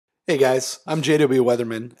Hey guys, I'm JW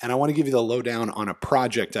Weatherman, and I want to give you the lowdown on a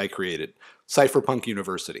project I created, Cypherpunk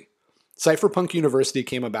University. Cypherpunk University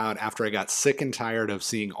came about after I got sick and tired of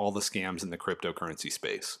seeing all the scams in the cryptocurrency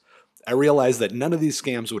space. I realized that none of these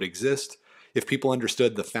scams would exist if people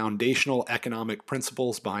understood the foundational economic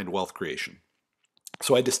principles behind wealth creation.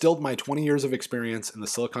 So I distilled my 20 years of experience in the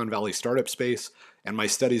Silicon Valley startup space and my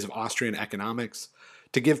studies of Austrian economics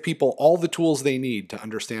to give people all the tools they need to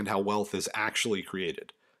understand how wealth is actually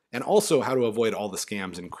created, and also how to avoid all the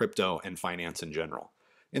scams in crypto and finance in general.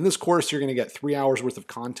 In this course, you're going to get 3 hours worth of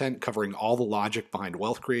content covering all the logic behind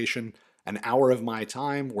wealth creation, an hour of my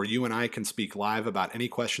time where you and I can speak live about any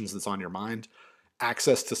questions that's on your mind,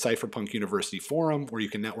 access to Cypherpunk University Forum where you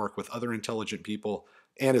can network with other intelligent people,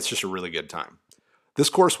 and it's just a really good time. This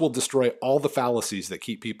course will destroy all the fallacies that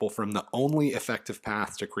keep people from the only effective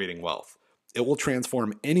path to creating wealth. It will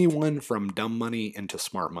transform anyone from dumb money into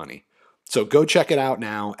smart money. So go check it out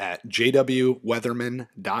now at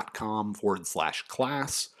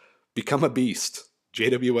jwweatherman.com/class. Become a beast.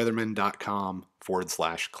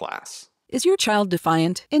 jwweatherman.com/class. Is your child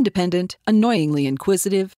defiant, independent, annoyingly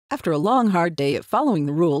inquisitive? After a long, hard day of following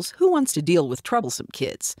the rules, who wants to deal with troublesome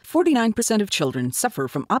kids? 49% of children suffer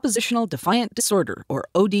from oppositional defiant disorder, or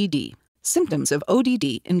ODD. Symptoms of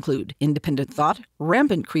ODD include independent thought,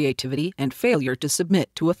 rampant creativity, and failure to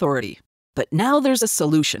submit to authority. But now there's a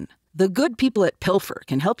solution. The good people at Pilfer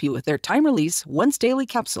can help you with their time-release, once-daily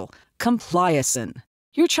capsule, Compliacin.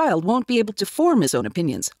 Your child won't be able to form his own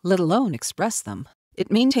opinions, let alone express them. It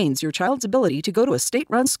maintains your child's ability to go to a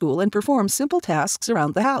state-run school and perform simple tasks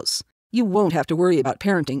around the house. You won't have to worry about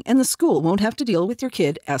parenting, and the school won't have to deal with your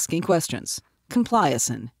kid asking questions.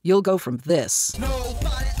 Compliacin. You'll go from this. Quit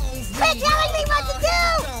telling me what to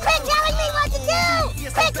do! Quit telling me what to do!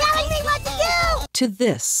 Quit telling me what to do! To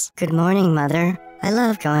this. Good morning, Mother. I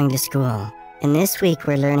love going to school. And this week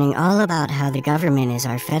we're learning all about how the government is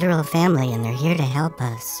our federal family and they're here to help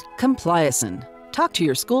us. Compliacin. Talk to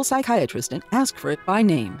your school psychiatrist and ask for it by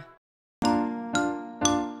name.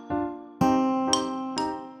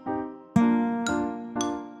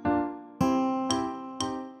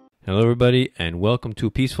 Hello, everybody, and welcome to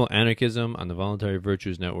Peaceful Anarchism on the Voluntary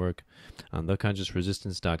Virtues Network, on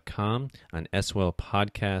theconsciousresistance.com, on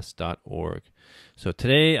swellpodcast.org. So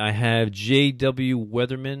today I have JW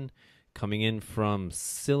Weatherman coming in from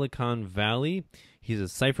Silicon Valley. He's a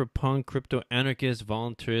cypherpunk, crypto-anarchist,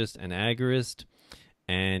 voluntarist, and agorist,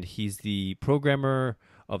 and he's the programmer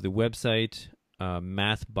of the website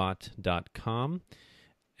MathBot.com.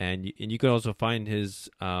 And you can also find his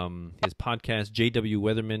podcast, JW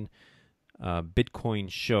Weatherman Bitcoin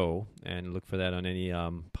Show, and look for that on any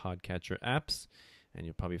podcatcher apps, and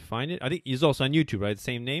you'll probably find it. I think he's also on YouTube, right?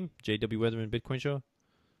 Same name, JW Weatherman Bitcoin Show.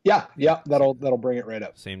 Yeah, that'll bring it right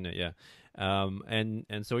up. Same name, yeah.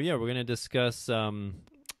 And so yeah, we're gonna discuss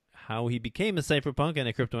how he became a cypherpunk and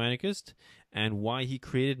a crypto-anarchist, and why he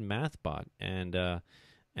created MathBot, and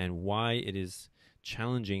why it is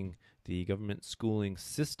challenging the government schooling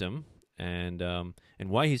system, and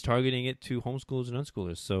why he's targeting it to homeschoolers and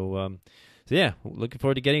unschoolers. So yeah, looking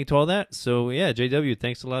forward to getting to all that. So yeah, JW,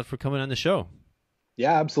 thanks a lot for coming on the show.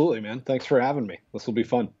 Yeah, absolutely, man. Thanks for having me. This will be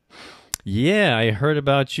fun. Yeah, I heard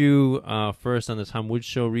about you first on the Tom Woods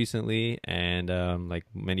show recently, and like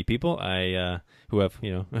many people, I who have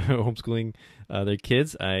homeschooling their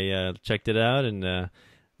kids, I checked it out, and I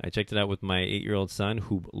checked it out with my 8-year-old son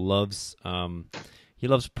who loves. He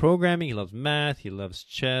loves programming. He loves math. He loves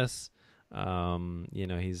chess.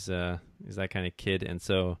 He's that kind of kid, and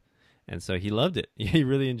so he loved it. He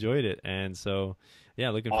really enjoyed it, and so yeah,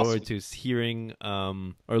 looking forward to hearing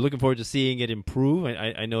or looking forward to seeing it improve.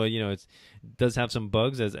 I know it does have some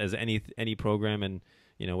bugs as any program and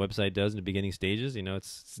website does in the beginning stages.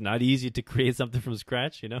 It's not easy to create something from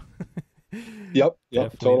scratch. Yep,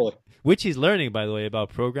 totally. Which he's learning, by the way, about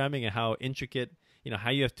programming and how intricate. How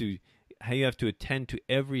you have to attend to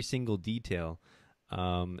every single detail,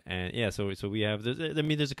 and yeah, so we have.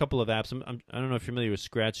 There's a couple of apps. I don't know if you're familiar with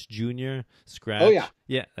Scratch Junior, Scratch. Oh yeah,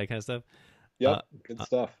 that kind of stuff. Yep, good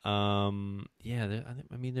stuff.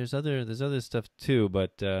 There's other stuff too,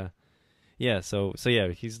 but yeah. So yeah,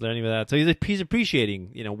 he's learning about that. So he's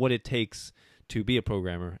appreciating what it takes to be a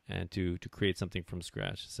programmer and to create something from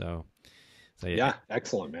scratch. So yeah,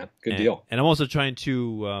 excellent, man. Good deal. And I'm also trying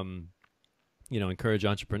to encourage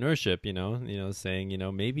entrepreneurship,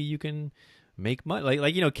 saying, maybe you can make money.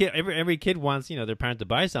 Every kid wants, their parent to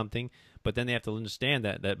buy something, but then they have to understand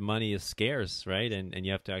that money is scarce, right? And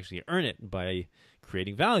you have to actually earn it by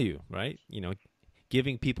creating value, right?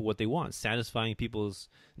 Giving people what they want, satisfying people's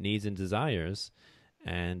needs and desires.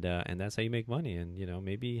 and that's how you make money. And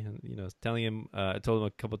maybe telling him, I told him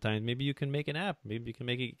a couple times, maybe you can make an app, maybe you can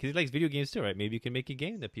make it, because he likes video games too, right? Maybe you can make a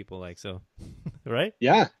game that people like. So right?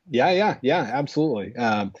 Yeah, absolutely.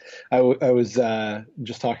 I was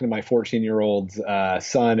just talking to my 14-year-old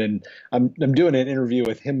son, and I'm doing an interview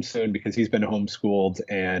with him soon because he's been homeschooled,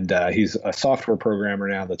 and he's a software programmer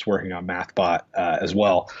now that's working on MathBot as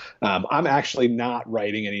well. I'm actually not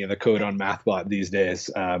writing any of the code on MathBot these days.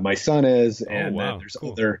 My son is, and wow. then there's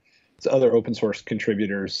Cool. other open source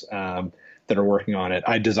contributors that are working on it.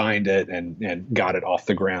 I designed it and got it off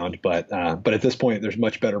the ground, but at this point, there's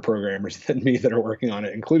much better programmers than me that are working on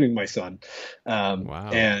it, including my son. Wow.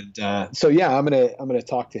 And so yeah, I'm gonna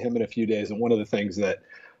talk to him in a few days. And one of the things that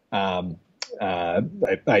I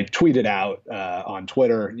tweeted out on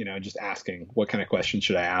Twitter, just asking what kind of questions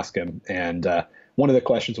should I ask him, and one of the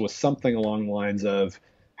questions was something along the lines of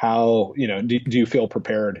how do you feel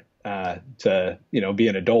prepared to be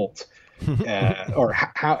an adult? Or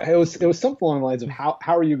how it was something along the lines of how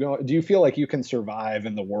are you going? Do you feel like you can survive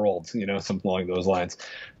in the world? Something along those lines.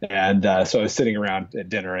 And so I was sitting around at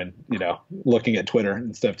dinner and looking at Twitter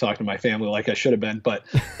instead of talking to my family like I should have been. But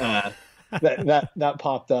that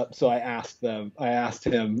popped up. So I asked him,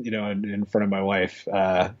 in front of my wife,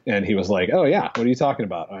 and he was like, "Oh yeah, what are you talking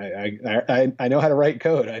about? I know how to write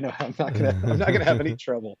code. I know I'm not gonna have any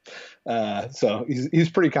trouble." So he's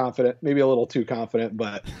pretty confident, maybe a little too confident,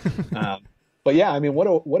 but yeah, I mean, what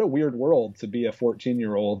a weird world to be a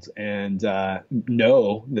 14-year-old and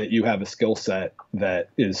know that you have a skill set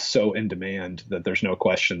that is so in demand that there's no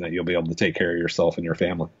question that you'll be able to take care of yourself and your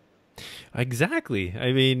family. Exactly.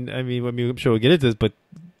 I mean, I'm sure we'll get into this, but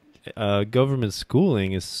government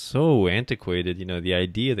schooling is so antiquated. The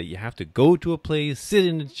idea that you have to go to a place, sit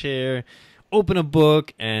in a chair, open a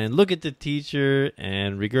book, and look at the teacher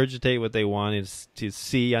and regurgitate what they wanted to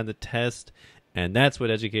see on the test, and that's what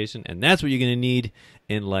education, and that's what you're going to need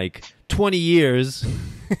in like 20 years,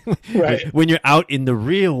 right? When you're out in the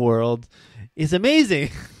real world, is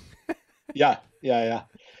amazing. Yeah.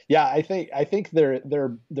 I think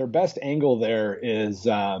their best angle there is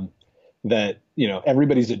that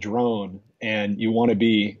everybody's a drone, and you want to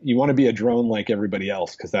be a drone like everybody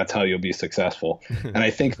else, because that's how you'll be successful. And I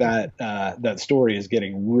think that that story is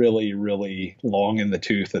getting really, really long in the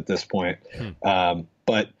tooth at this point.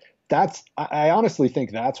 But I honestly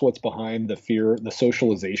think that's what's behind the fear, the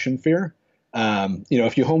socialization fear.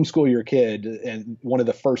 If you homeschool your kid, and one of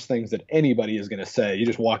the first things that anybody is going to say, you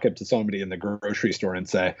just walk up to somebody in the grocery store and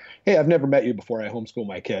say, "Hey, I've never met you before. I homeschool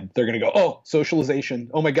my kid." They're going to go, "Oh,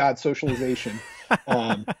 socialization. Oh my God, socialization."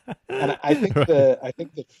 And I think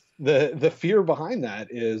the fear behind that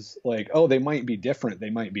is like, oh, they might be different. They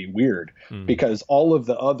might be weird, because all of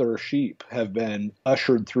the other sheep have been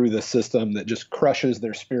ushered through the system that just crushes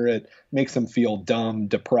their spirit, makes them feel dumb,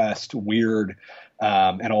 depressed, weird,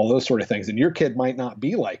 and all those sort of things. And your kid might not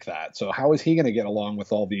be like that. So how is he going to get along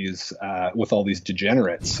with all these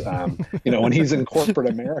degenerates? When he's in corporate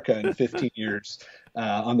America in 15 years,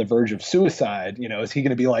 on the verge of suicide, is he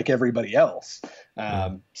going to be like everybody else?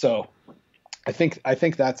 So I think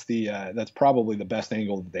that's probably the best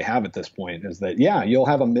angle that they have at this point, is that, yeah, you'll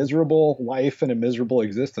have a miserable life and a miserable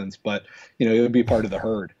existence, but you'll be part of the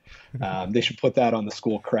herd. They should put that on the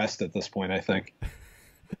school crest at this point, I think.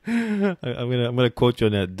 I'm gonna quote you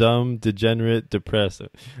on that: dumb, degenerate, depressed.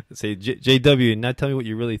 Say JW, not tell me what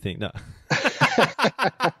you really think. No.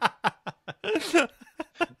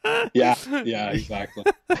 Yeah, exactly.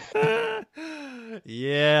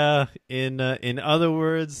 Yeah, in other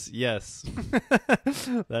words, yes. That's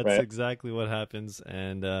right. Exactly what happens.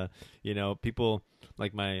 And people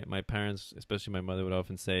like my parents, especially my mother, would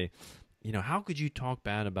often say, how could you talk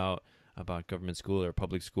bad about government school or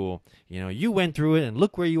public school? You went through it and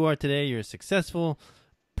look where you are today. You're a successful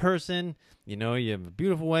person. You have a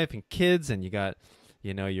beautiful wife and kids, and you got,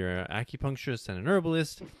 you're an acupuncturist and an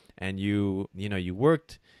herbalist, and you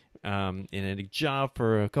worked in a job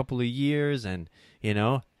for a couple of years, and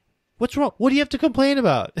what's wrong? What do you have to complain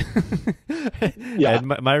about? Yeah. And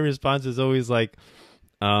my response is always like,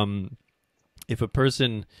 if a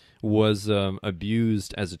person was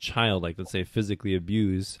abused as a child, like let's say physically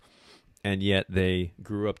abused, and yet they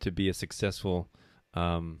grew up to be a successful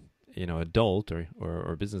adult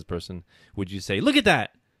or business person, would you say, look at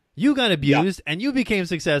that, you got abused and you became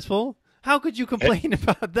successful? How could you complain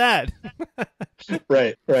about that?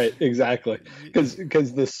 Right, exactly.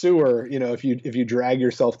 Because the sewer, if you drag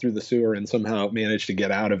yourself through the sewer and somehow manage to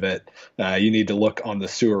get out of it, you need to look on the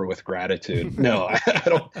sewer with gratitude. No,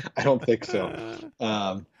 I don't think so.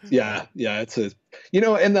 Yeah, it's and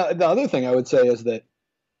the other thing I would say is that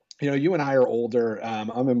you and I are older.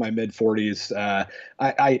 I'm in my mid 40s.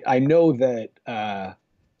 I know that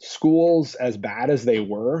schools, as bad as they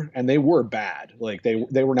were, and they were bad, like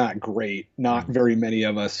they were not great. Not very many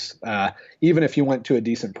of us, even if you went to a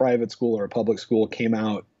decent private school or a public school, came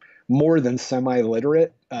out more than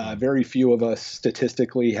semi-literate. Very few of us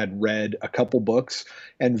statistically had read a couple books,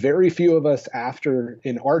 and very few of us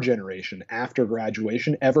in our generation, after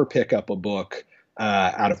graduation, ever pick up a book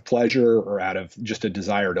out of pleasure or out of just a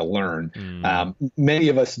desire to learn. Many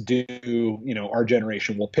of us do, our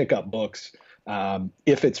generation will pick up books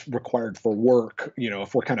if it's required for work,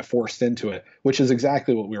 if we're kind of forced into it, which is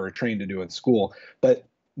exactly what we were trained to do in school. But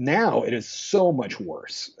now it is so much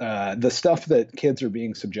worse. The stuff that kids are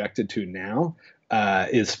being subjected to now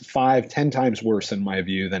is 5-10 times worse, in my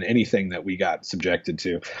view, than anything that we got subjected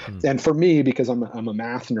to. And for me, because I'm a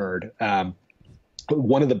math nerd,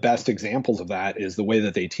 one of the best examples of that is the way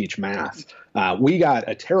that they teach math. We got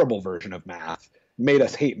a terrible version of math, made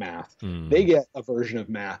us hate math. They get a version of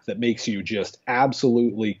math that makes you just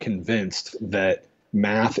absolutely convinced that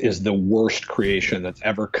math is the worst creation that's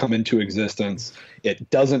ever come into existence. It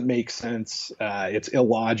doesn't make sense. It's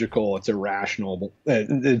illogical. It's irrational.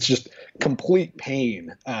 It's just complete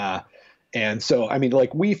pain. And so, I mean,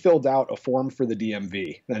 like, we filled out a form for the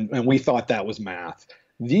DMV, and we thought that was math.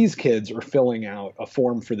 These kids are filling out a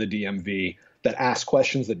form for the DMV that asks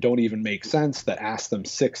questions that don't even make sense, that ask them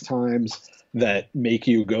 6 times, that make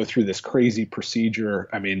you go through this crazy procedure.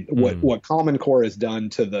 I mean, what Common Core has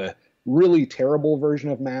done to the really terrible version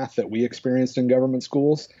of math that we experienced in government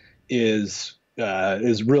schools is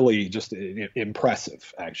really just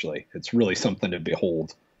impressive. Actually, it's really something to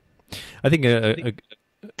behold. I think. Go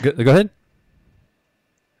ahead.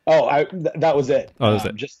 Oh, that was it. Oh,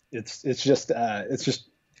 that was it.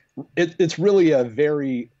 It's really a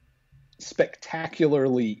very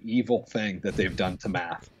spectacularly evil thing that they've done to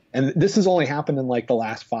math, and this has only happened in like the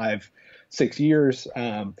last 5-6 years.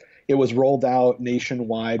 It was rolled out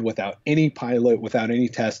nationwide without any pilot, without any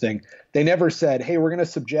testing. They never said, hey, we're going to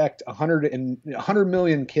subject 100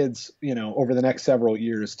 million kids, over the next several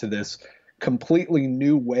years to this completely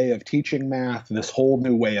new way of teaching math, this whole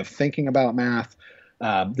new way of thinking about math,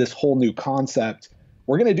 this whole new concept.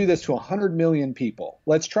 We're going to do this to 100 million people.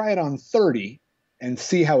 Let's try it on 30 and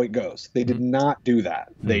see how it goes. They did not do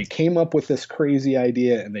that. They came up with this crazy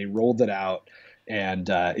idea and they rolled it out. And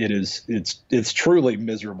it's truly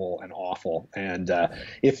miserable and awful. And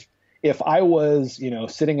if I was,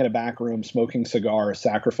 sitting in a back room smoking cigars,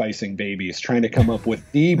 sacrificing babies, trying to come up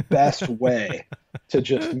with the best way to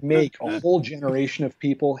just make a whole generation of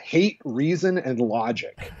people hate reason and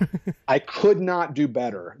logic, I could not do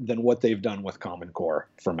better than what they've done with Common Core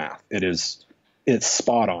for math. It's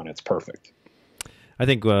spot on. It's perfect. I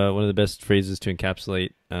think one of the best phrases to encapsulate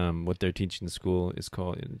what they're teaching in school is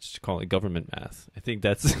call it government math. I think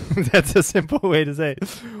that's that's a simple way to say it.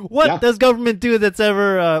 What does government do that's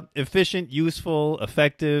ever efficient, useful,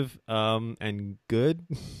 effective, and good?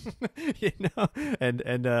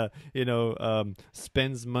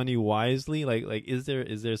 Spends money wisely. Like is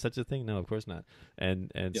there such a thing? No, of course not.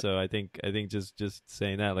 And so I think just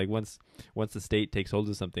saying that, like, once the state takes hold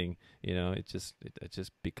of something, it just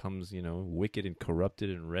becomes wicked and corrupted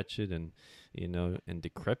and wretched and and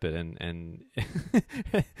decrepit and and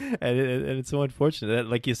it's so unfortunate that,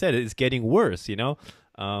 like you said, it's getting worse. Like,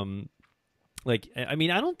 I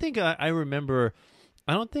mean, I don't think I remember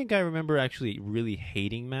actually really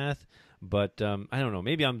hating math, but I don't know,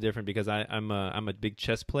 maybe I'm different because I'm a big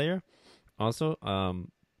chess player also.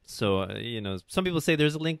 So some people say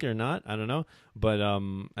there's a link or not, I don't know, but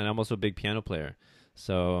and I'm also a big piano player.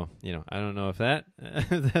 So, I don't know if that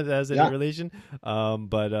has any relation.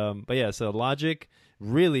 But yeah, so logic,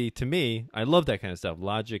 really, to me, I love that kind of stuff.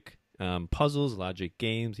 Logic, puzzles, logic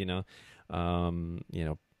games,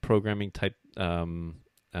 programming type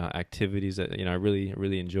activities that, I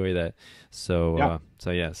really enjoy that. So,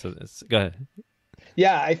 so go ahead.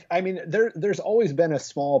 Yeah, I mean, there's always been a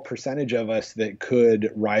small percentage of us that could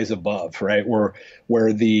rise above, right?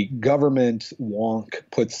 Where the government wonk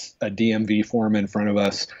puts a DMV form in front of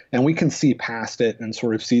us, and we can see past it and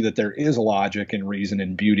sort of see that there is logic and reason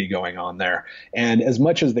and beauty going on there. And as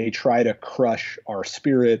much as they try to crush our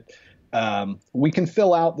spirit, we can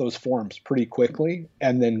fill out those forms pretty quickly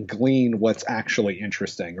and then glean what's actually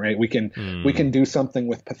interesting, right? We can do something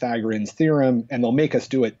with Pythagorean's theorem, and they'll make us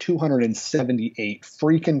do it 278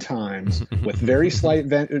 freaking times with very slight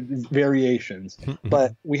variations.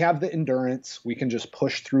 But we have the endurance. We can just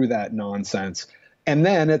push through that nonsense. And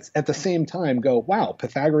then it's at the same time go, wow,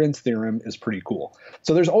 Pythagorean's theorem is pretty cool.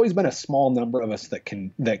 So there's always been a small number of us that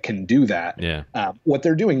can do that. Yeah. What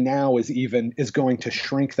they're doing now is going to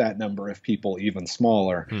shrink that number of people even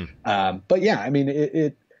smaller. But yeah, I mean,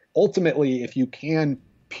 it ultimately, if you can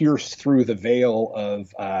pierce through the veil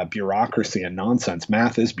of bureaucracy and nonsense,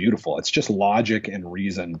 math is beautiful. It's just logic and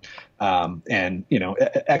reason, and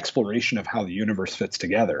exploration of how the universe fits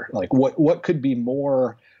together. Like what could be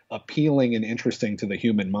more appealing and interesting to the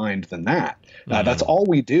human mind than that? That's all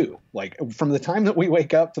we do. Like from the time that we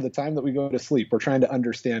wake up to the time that we go to sleep, we're trying to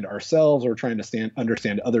understand ourselves. We're trying to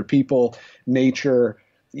understand other people, nature.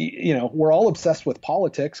 We're all obsessed with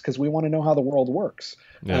politics because we want to know how the world works.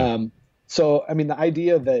 Yeah. So, I mean, the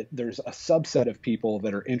idea that there's a subset of people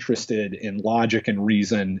that are interested in logic and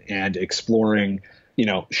reason and exploring,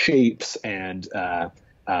 shapes and,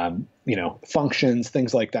 functions,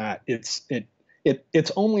 things like that.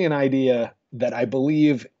 It's only an idea that I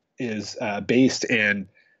believe is based in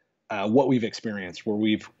what we've experienced, where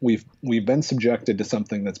we've been subjected to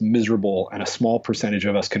something that's miserable, and a small percentage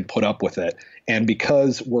of us can put up with it. And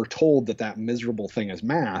because we're told that miserable thing is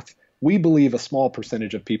math, we believe a small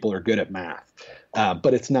percentage of people are good at math,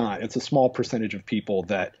 but it's not. It's a small percentage of people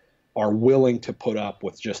that are willing to put up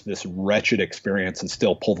with just this wretched experience and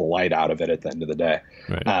still pull the light out of it at the end of the day.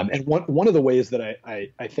 Right. And one of the ways that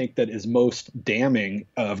I think that is most damning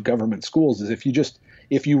of government schools is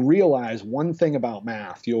if you realize one thing about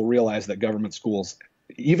math, you'll realize that government schools,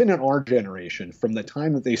 even in our generation, from the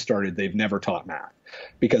time that they started, they've never taught math,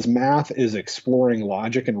 because math is exploring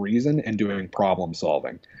logic and reason and doing problem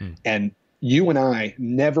solving. And you and I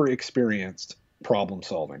never experienced problem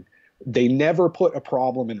solving. They never put a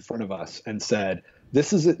problem in front of us and said,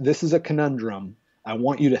 this is a conundrum. I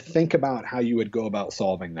want you to think about how you would go about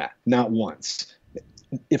solving that. Not once.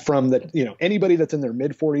 From anybody that's in their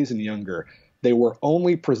mid 40s and younger, they were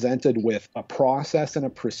only presented with a process and a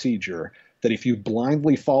procedure that if you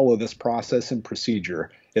blindly follow this process and procedure,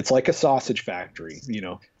 it's like a sausage factory.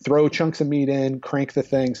 Throw chunks of meat in, crank the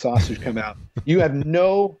thing, sausage come out.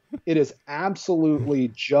 It is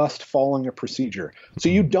absolutely just following a procedure. So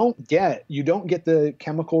you don't get the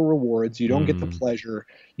chemical rewards, you don't get the pleasure,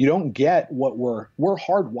 you don't get what we're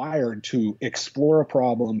hardwired to explore a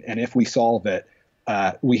problem, and if we solve it,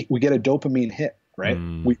 we get a dopamine hit, right?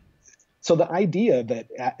 So the idea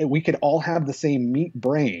that we could all have the same meat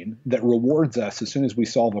brain that rewards us as soon as we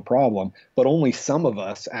solve a problem, but only some of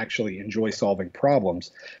us actually enjoy solving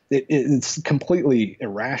problems, it's completely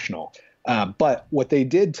irrational. But what they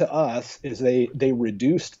did to us is they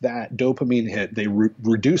reduced that dopamine hit. They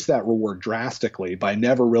reduced that reward drastically by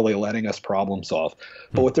never really letting us problem solve.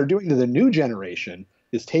 But what they're doing to the new generation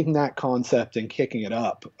is taking that concept and kicking it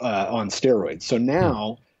up on steroids. So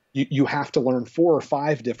now you have to learn 4 or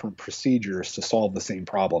 5 different procedures to solve the same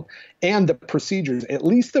problem. And the procedures, at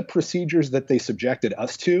least the procedures that they subjected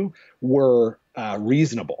us to, were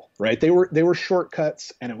reasonable, right? They were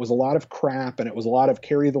shortcuts, and it was a lot of crap, and it was a lot of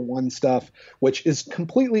carry the one stuff, which is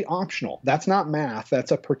completely optional. That's not math.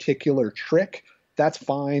 That's a particular trick. That's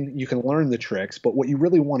fine. You can learn the tricks, but what you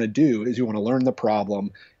really want to do is you want to learn the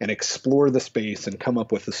problem and explore the space and come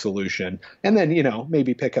up with a solution. And then,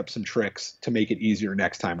 maybe pick up some tricks to make it easier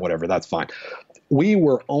next time, whatever. That's fine. We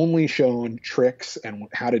were only shown tricks and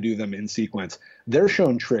how to do them in sequence. They're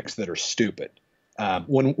shown tricks that are stupid.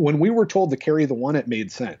 When we were told to carry the one, it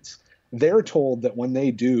made sense. They're told that when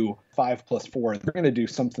they do 5 + 4, they're going to do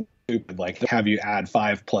something stupid, like have you add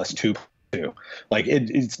 5 + 2 + Like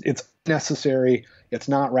it's necessary. It's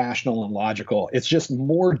not rational and logical. It's just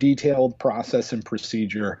more detailed process and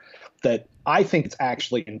procedure that I think it's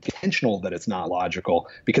actually intentional that it's not logical,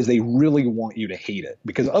 because they really want you to hate it,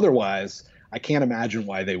 because otherwise I can't imagine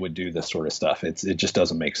why they would do this sort of stuff. It just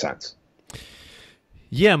doesn't make sense.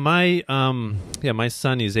 Yeah, my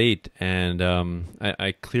son is 8, and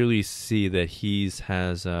I clearly see that his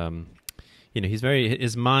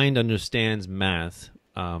mind understands math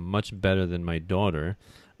much better than my daughter.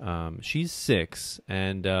 She's 6,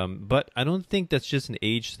 and but I don't think that's just an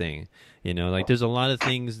age thing. Like there's a lot of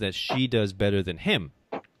things that she does better than him.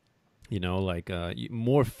 Like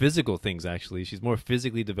more physical things, actually. She's more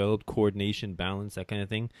physically developed, coordination, balance, that kind of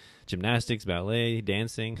thing. Gymnastics, ballet,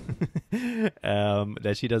 dancing,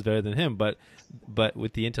 that she does better than him. But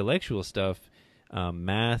with the intellectual stuff,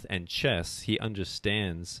 math and chess, he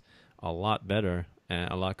understands a lot better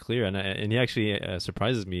and a lot clearer. And he actually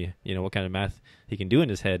surprises me, what kind of math he can do in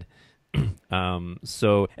his head.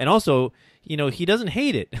 So, and also, he doesn't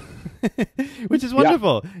hate it, which is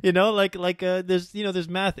wonderful. Yeah. There's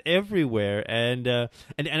math everywhere, and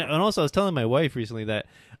also I was telling my wife recently that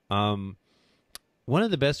when one of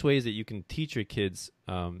the best ways that you can teach your kids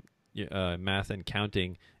math and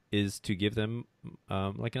counting is to give them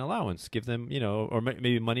like an allowance, give them, or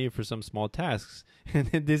maybe money for some small tasks. And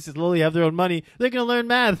then they slowly have their own money. They're going to learn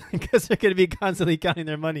math because they're going to be constantly counting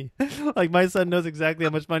their money. Like my son knows exactly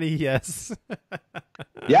how much money he has.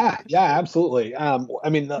 Yeah, absolutely. I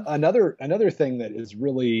mean, another thing that is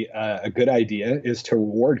really a good idea is to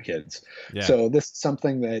reward kids. Yeah. So this is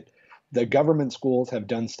something that the government schools have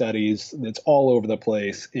done studies that's all over the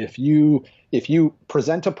place. If you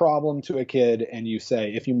present a problem to a kid and you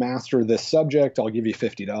say, if you master this subject, I'll give you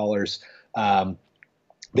 $50,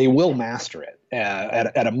 they will master it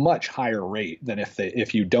at a much higher rate than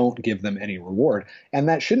if you don't give them any reward. And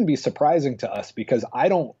that shouldn't be surprising to us, because I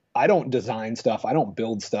don't design stuff. I don't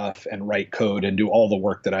build stuff and write code and do all the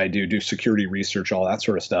work that I do security research, all that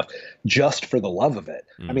sort of stuff, just for the love of it.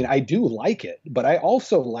 I mean, I do like it, but I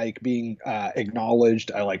also like being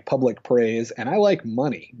acknowledged. I like public praise, and I like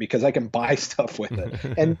money because I can buy stuff with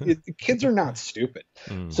it. And kids are not stupid.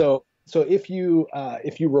 So if you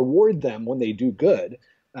reward them when they do good,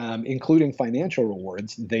 including financial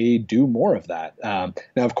rewards, they do more of that. Now,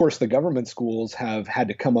 of course, the government schools have had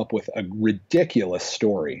to come up with a ridiculous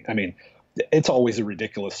story. I mean, it's always a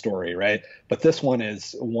ridiculous story, right? But this one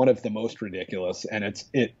is one of the most ridiculous, and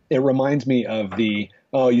it reminds me of the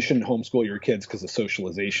you shouldn't homeschool your kids because of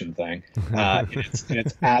socialization thing.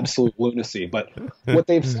 It's absolute lunacy. But what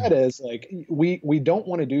they've said is, like, we don't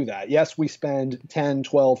want to do that. Yes, we spend $10,000,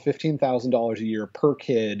 $12,000, $15,000 a year per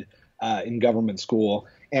kid in government school.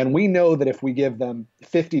 And we know that if we give them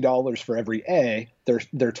 $50 for every A,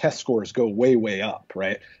 their test scores go way, way up,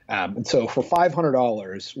 right? And so for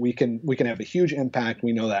 $500, we can have a huge impact.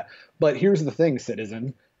 We know that. But here's the thing,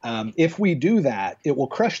 citizen. If we do that, it will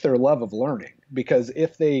crush their love of learning, because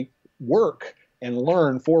if they work and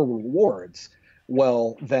learn for rewards,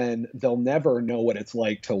 well, then they'll never know what it's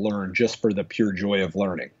like to learn just for the pure joy of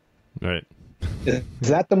learning. Right. Is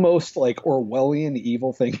that the most like Orwellian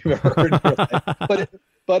evil thing you've ever heard in your life?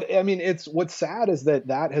 But I mean, what's sad is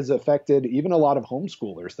that has affected even a lot of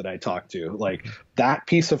homeschoolers that I talk to. Like, that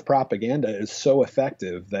piece of propaganda is so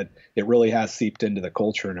effective that it really has seeped into the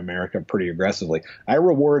culture in America pretty aggressively. I have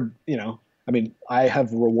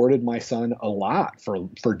rewarded my son a lot for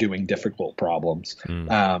doing difficult problems.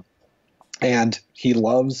 And he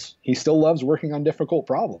still loves working on difficult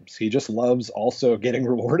problems. He just loves also getting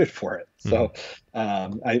rewarded for it. So,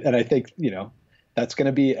 I think, that's going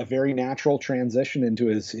to be a very natural transition into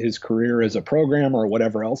his career as a programmer or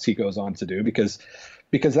whatever else he goes on to do, because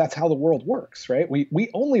that's how the world works, right? We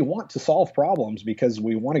only want to solve problems because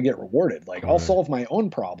we want to get rewarded. Like, I'll solve my own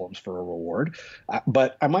problems for a reward,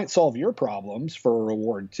 but I might solve your problems for a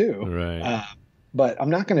reward too. Right. But I'm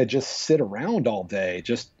not going to just sit around all day,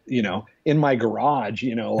 just, in my garage,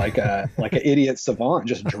 like an idiot savant,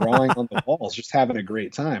 just drawing on the walls, just having a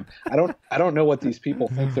great time. I don't know what these people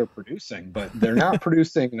think they're producing, but they're not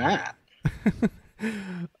producing that.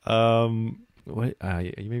 What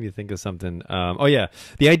you made me think of something. Oh yeah,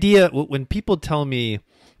 the idea when people tell me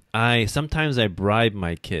sometimes I bribe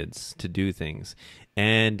my kids to do things,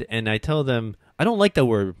 and I tell them I don't like the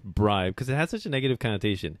word bribe because it has such a negative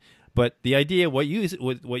connotation. But the idea, what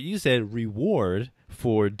you said, reward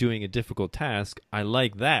for doing a difficult task, I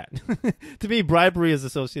like that. To me, bribery is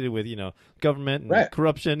associated with, government and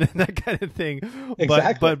corruption and that kind of thing.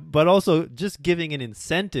 Exactly. But also just giving an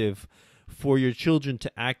incentive for your children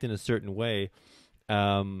to act in a certain way,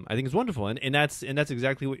 I think is wonderful. And that's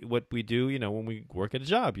exactly what we do, when we work at a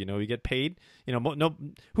job. We get paid.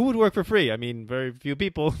 Who would work for free? I mean, very few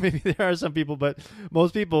people. Maybe there are some people, but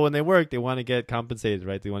most people, when they work, they want to get compensated,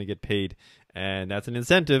 right? They want to get paid, and that's an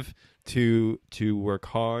incentive to work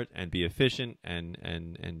hard and be efficient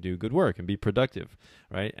and do good work and be productive,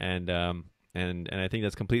 right? And I think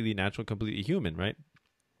that's completely natural, completely human, right?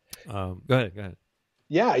 Go ahead.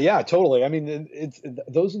 Yeah, totally. I mean,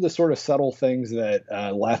 those are the sort of subtle things that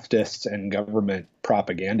leftists and government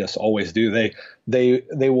propagandists always do.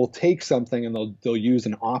 They will take something and they'll use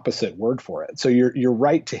an opposite word for it. So you're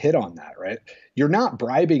right to hit on that, right? You're not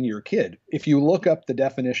bribing your kid. If you look up the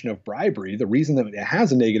definition of bribery, the reason that it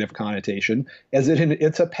has a negative connotation is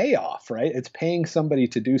it's a payoff, right? It's paying somebody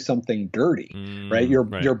to do something dirty, right?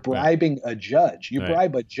 You're bribing a judge. You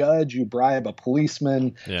bribe a judge. You bribe a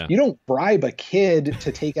policeman. Yeah. You don't bribe a kid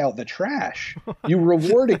to take out the trash. You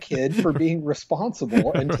reward a kid for being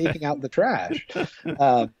responsible and taking out the trash.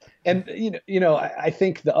 And I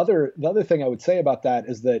think the other thing I would say about that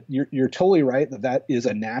is that you're totally right that is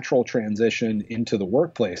a natural transition into the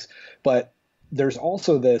workplace. But there's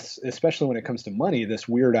also this, especially when it comes to money, this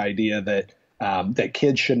weird idea that that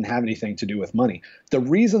kids shouldn't have anything to do with money. The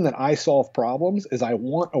reason that I solve problems is I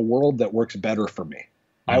want a world that works better for me.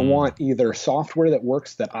 I want either software that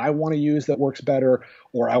works that I want to use that works better,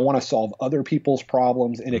 or I want to solve other people's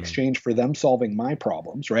problems in exchange for them solving my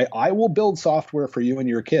problems, right? I will build software for you and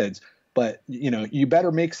your kids, but you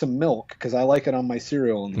better make some milk because I like it on my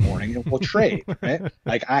cereal in the morning, and we'll trade, right?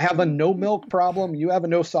 Like I have a no milk problem, you have a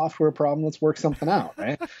no software problem. Let's work something out,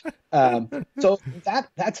 right? So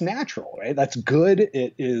that's natural, right? That's good.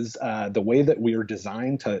 It is the way that we are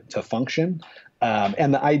designed to function.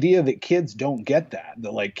 And the idea that kids don't get that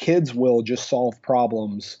like kids will just solve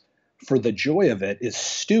problems for the joy of it is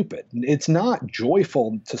stupid. It's not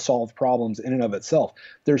joyful to solve problems in and of itself.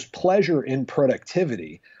 There's pleasure in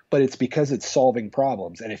productivity, but it's because it's solving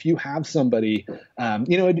problems. And if you have somebody,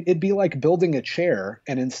 it'd be like building a chair.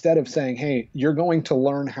 And instead of saying, hey, you're going to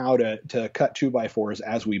learn how to cut 2x4s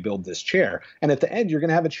as we build this chair. And at the end, you're going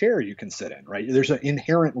to have a chair you can sit in, right? There's an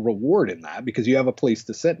inherent reward in that because you have a place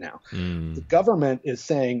to sit now. The government is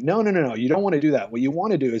saying, no, you don't want to do that. What you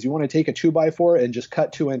want to do is you want to take a 2x4 and just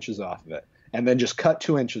cut 2 inches off of it. And then just cut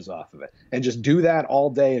 2 inches off of it and just do that all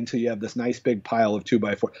day until you have this nice big pile of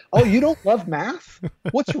 2x4. Oh, you don't love math?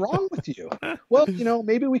 What's wrong with you? Well,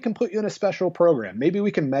 maybe we can put you in a special program. Maybe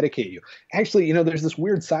we can medicate you. Actually, there's this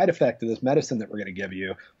weird side effect of this medicine that we're going to give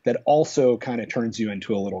you that also kind of turns you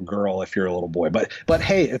into a little girl if you're a little boy. But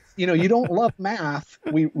hey, if you don't love math,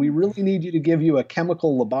 we really need you to give you a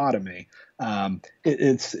chemical lobotomy.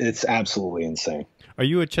 It's absolutely insane. Are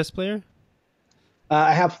you a chess player?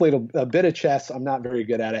 I have played a bit of chess. I'm not very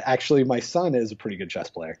good at it. Actually, my son is a pretty good chess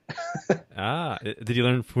player. Did you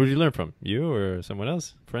learn? Who did you learn from? You or someone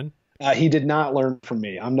else? Friend? He did not learn from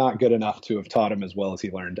me. I'm not good enough to have taught him as well as he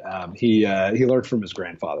learned. He learned from his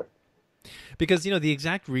grandfather. Because the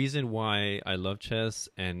exact reason why I love chess,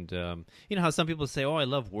 and how some people say, "Oh, I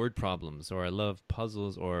love word problems," or "I love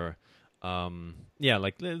puzzles," or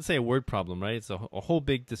like let's say a word problem, right? It's a whole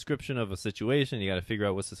big description of a situation. You got to figure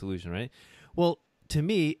out what's the solution, right? Well, to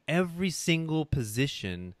me, every single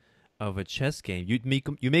position of a chess game, you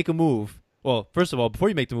make a move. Well, first of all, before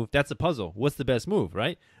you make the move, that's a puzzle. What's the best move,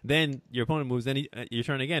 right? Then your opponent moves, then your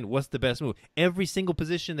turn again. What's the best move? Every single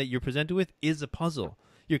position that you're presented with is a puzzle.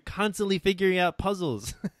 You're constantly figuring out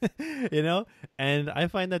puzzles, and I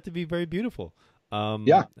find that to be very beautiful.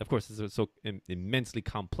 Of course, it's so immensely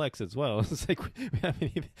complex as well. It's like we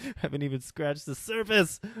haven't even scratched the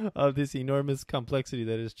surface of this enormous complexity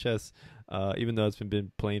that is chess, even though it's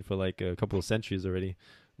been playing for like a couple of centuries already.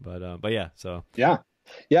 But yeah, so yeah,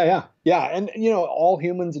 and all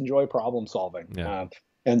humans enjoy problem solving. Yeah.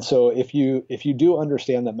 And so if you do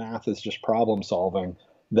understand that math is just problem solving,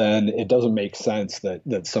 then it doesn't make sense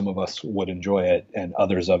that some of us would enjoy it and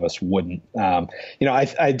others of us wouldn't.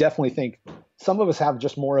 I definitely think some of us have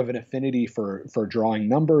just more of an affinity for drawing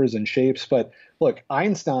numbers and shapes. But look,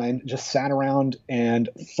 Einstein just sat around and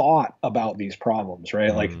thought about these problems,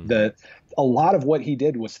 right? Like a lot of what he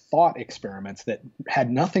did was thought experiments that had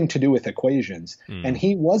nothing to do with equations. And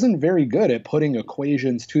he wasn't very good at putting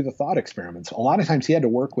equations to the thought experiments. A lot of times he had to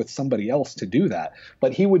work with somebody else to do that.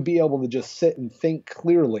 But he would be able to just sit and think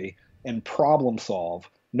clearly and problem solve.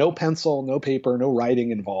 No pencil, no paper, no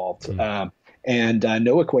writing involved. And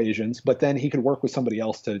no equations, but then he could work with somebody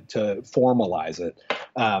else to formalize it.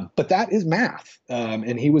 But that is math.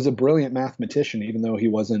 And he was a brilliant mathematician, even though he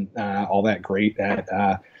wasn't all that great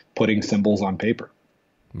at putting symbols on paper.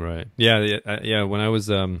 Right. Yeah. When I was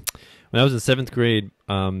in seventh grade,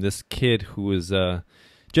 this kid who was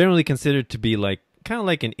generally considered to be kind of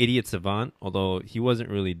like an idiot savant, although he wasn't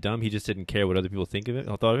really dumb. He just didn't care what other people think of it.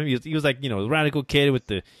 I thought of him. He was like, a radical kid with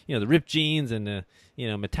the, the ripped jeans and the,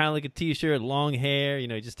 Metallica t-shirt, long hair. He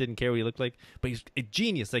just didn't care what he looked like. But he's a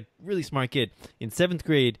genius, like really smart kid. In seventh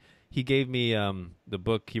grade, he gave me the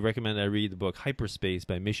book. He recommended I read the book Hyperspace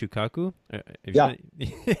by Michio Kaku.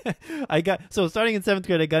 So starting in seventh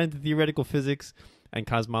grade, I got into theoretical physics and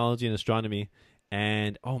cosmology and astronomy.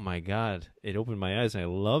 And oh my God, it opened my eyes and I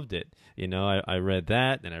loved it. I read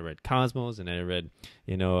that, and I read Cosmos, and I read,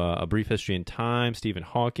 A Brief History in Time, Stephen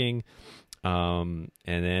Hawking. And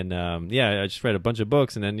then, I just read a bunch of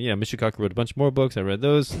books, and then, Michio Kaku wrote a bunch more books. I read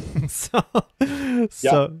those.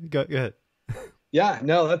 so go ahead. Yeah,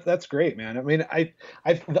 no, that's great, man. I mean,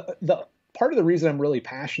 the part of the reason I'm really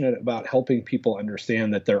passionate about helping people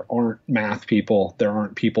understand that there aren't math people, there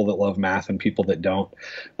aren't people that love math and people that don't,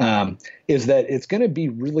 is that it's going to be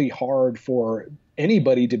really hard for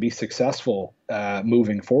anybody to be successful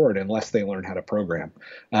moving forward unless they learn how to program.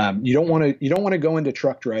 You don't want to go into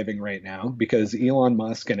truck driving right now because Elon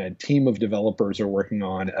Musk and a team of developers are working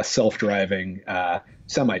on a self-driving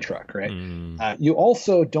semi-truck, right? You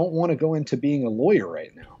also don't want to go into being a lawyer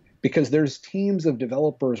right now, because there's teams of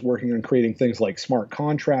developers working on creating things like smart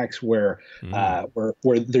contracts where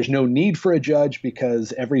there's no need for a judge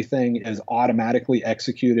because everything is automatically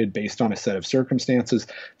executed based on a set of circumstances.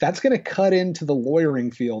 That's going to cut into the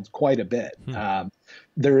lawyering field quite a bit.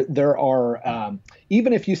 There are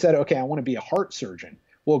even if you said, okay, I want to be a heart surgeon.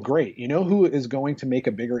 Well, great. You know who is going to make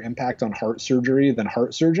a bigger impact on heart surgery than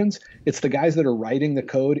heart surgeons? It's the guys that are writing the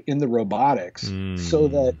code in the robotics so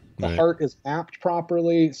that the heart is mapped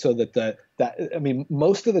properly, so that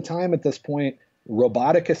most of the time at this point,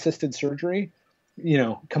 robotic assisted surgery,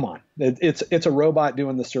 come on. It's a robot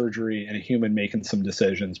doing the surgery and a human making some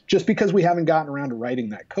decisions just because we haven't gotten around to writing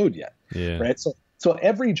that code yet. Yeah. Right. So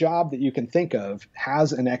every job that you can think of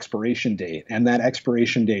has an expiration date, and that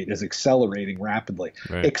expiration date is accelerating rapidly,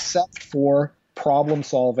 except for problem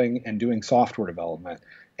solving and doing software development.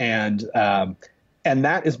 And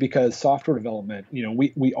that is because software development,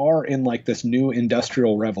 we are in like this new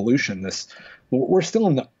industrial revolution. We're still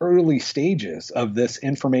in the early stages of this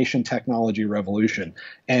information technology revolution.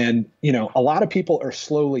 And, a lot of people are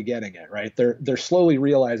slowly getting it, right? They're slowly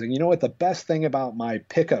realizing, what the best thing about my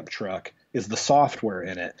pickup truck is the software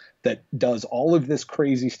in it that does all of this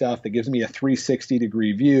crazy stuff that gives me a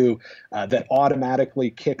 360-degree view, that automatically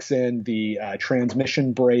kicks in the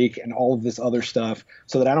transmission brake and all of this other stuff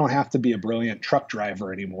so that I don't have to be a brilliant truck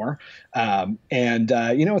driver anymore.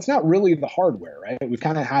 It's not really the hardware, right? We've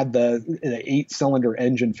kind of had the 8-cylinder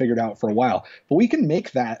engine figured out for a while, but we can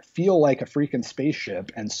make that feel like a freaking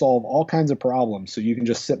spaceship and solve all kinds of problems so you can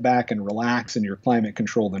just sit back and relax in your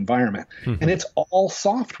climate-controlled environment. And it's all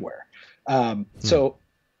software. The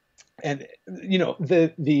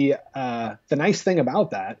nice thing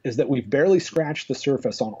about that is that we've barely scratched the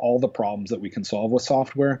surface on all the problems that we can solve with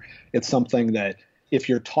software. It's something that if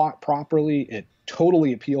you're taught properly, it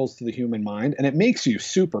totally appeals to the human mind, and it makes you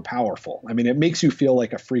super powerful. I mean, it makes you feel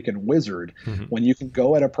like a freaking wizard when you can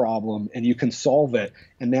go at a problem and you can solve it.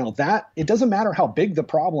 And now it doesn't matter how big the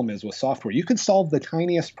problem is with software. You can solve the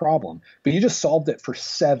tiniest problem, but you just solved it for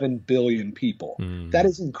 7 billion people. That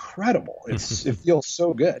is incredible. It feels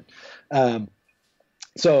so good. I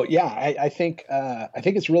think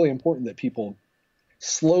it's really important that people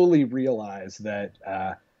slowly realize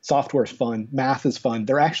that software is fun. Math is fun.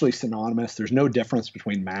 They're actually synonymous. There's no difference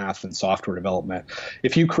between math and software development.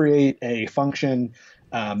 If you create a function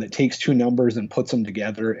that takes two numbers and puts them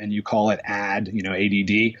together and you call it add,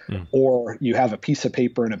 ADD, or you have a piece of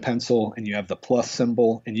paper and a pencil and you have the plus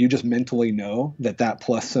symbol and you just mentally know that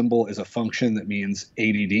plus symbol is a function that means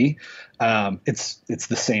ADD, it's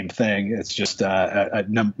the same thing. It's just a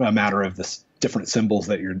matter of this different symbols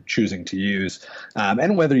that you're choosing to use,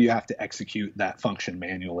 and whether you have to execute that function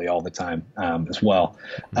manually all the time as well.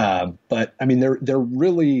 But I mean, there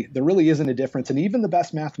really isn't a difference. And even the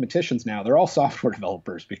best mathematicians now, they're all software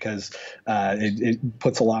developers because it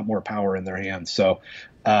puts a lot more power in their hands. So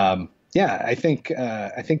I think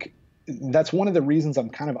that's one of the reasons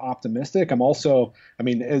I'm kind of optimistic. I'm also, I'm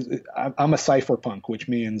a cypherpunk, which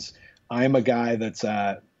means I'm a guy that's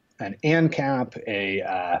an ANCAP,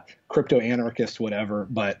 a crypto-anarchist, whatever,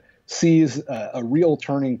 but sees a real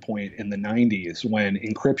turning point in the 90s when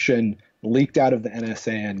encryption leaked out of the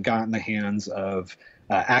NSA and got in the hands of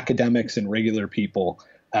academics and regular people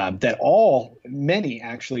many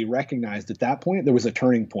actually recognized at that point there was a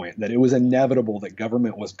turning point, that it was inevitable that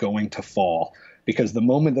government was going to fall, because the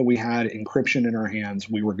moment that we had encryption in our hands,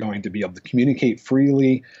 we were going to be able to communicate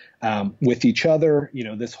freely with each other.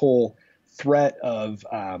 This whole threat of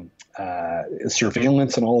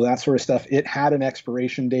surveillance and all of that sort of stuff, it had an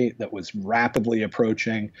expiration date that was rapidly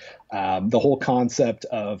approaching. The whole concept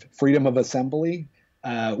of freedom of assembly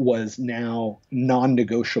was now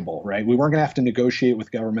non-negotiable, right? We weren't going to have to negotiate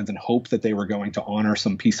with governments and hope that they were going to honor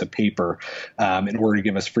some piece of paper in order to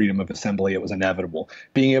give us freedom of assembly. It was inevitable.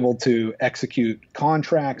 Being able to execute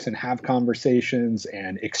contracts and have conversations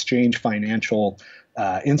and exchange financial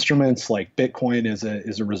instruments like Bitcoin is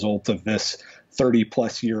a result of this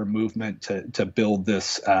 30-plus year movement to build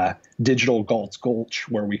this digital Galt's Gulch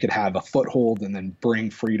where we could have a foothold and then bring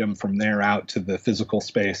freedom from there out to the physical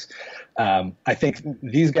space. I think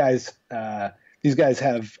these guys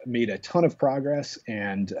have made a ton of progress,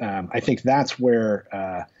 and I think that's where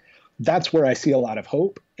I see a lot of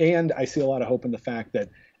hope. And I see a lot of hope in the fact that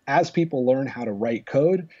as people learn how to write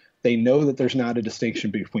code, They know that there's not a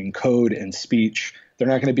distinction between code and speech. They're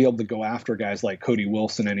not going to be able to go after guys like Cody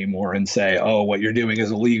Wilson anymore and say, oh, what you're doing is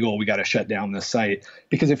illegal. We got to shut down this site.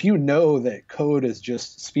 Because if you know that code is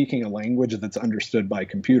just speaking a language that's understood by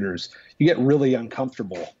computers, you get really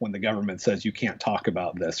uncomfortable when the government says you can't talk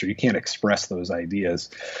about this or you can't express those ideas.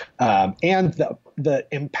 And the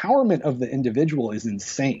empowerment of the individual is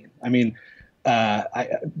insane. I mean,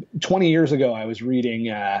 20 years ago, I was reading,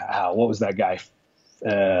 what was that guy?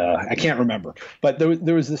 I can't remember, but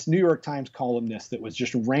there was this New York Times columnist that was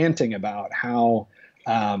just ranting about how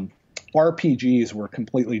RPGs were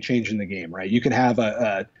completely changing the game, right? You could have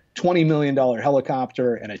a $20 million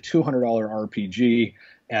helicopter and a $200 RPG,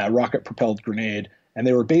 rocket propelled grenade, and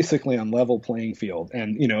they were basically on level playing field.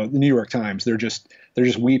 And, you know, the New York Times, they're just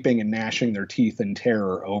weeping and gnashing their teeth in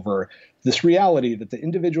terror over this reality that the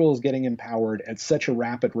individual is getting empowered at such a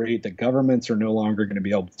rapid rate that governments are no longer going to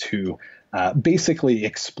be able to basically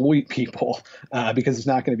exploit people because it's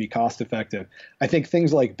not going to be cost effective. I think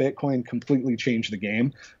things like Bitcoin completely change the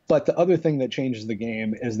game. But the other thing that changes the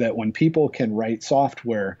game is that when people can write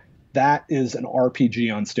software, that is an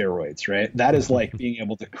RPG on steroids, right? That is like being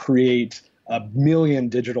able to create a million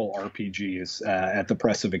digital RPGs at the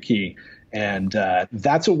press of a key. And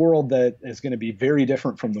that's a world that is going to be very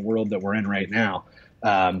different from the world that we're in right now.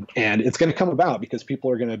 And it's going to come about because people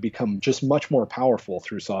are going to become just much more powerful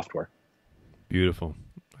through software. Beautiful.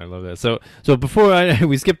 I love that. So before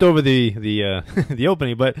we skipped over the the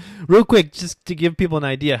opening, but real quick, just to give people an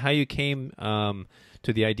idea how you came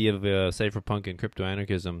to the idea of cypherpunk and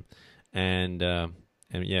crypto-anarchism, and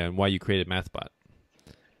why you created MathBot.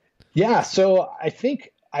 Yeah, so I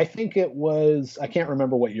think it was, I can't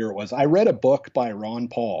remember what year it was. I read a book by Ron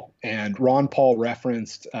Paul, and Ron Paul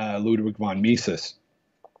referenced Ludwig von Mises.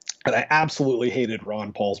 And I absolutely hated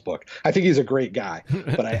Ron Paul's book. I think he's a great guy,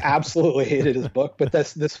 but I absolutely hated his book. But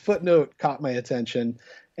this footnote caught my attention.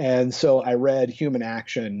 And so I read Human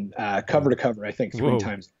Action cover to cover, I think 3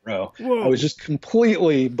 times in a row. I was just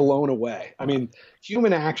completely blown away. I mean,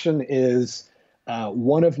 Human Action is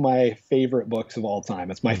one of my favorite books of all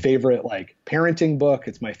time. It's my favorite parenting book.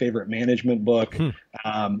 It's my favorite management book.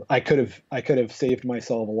 I could have saved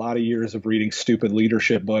myself a lot of years of reading stupid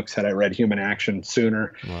leadership books had I read Human Action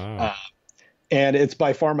sooner. Wow. And it's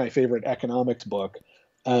by far my favorite economics book.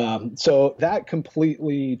 So that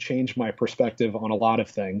completely changed my perspective on a lot of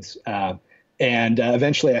things. And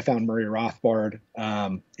eventually I found Murray Rothbard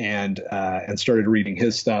and started reading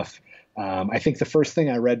his stuff. I think the first thing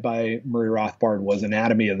I read by Murray Rothbard was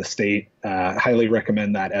Anatomy of the State. Highly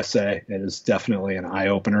recommend that essay. It is definitely an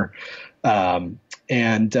eye-opener. A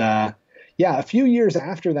few years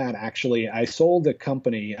after that, actually, I sold a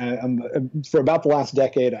company. For about the last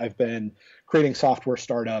decade, I've been creating software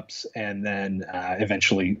startups and then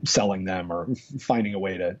eventually selling them or finding a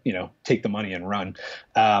way to, take the money and run.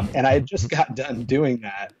 And I had just got done doing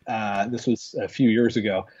that. This was a few years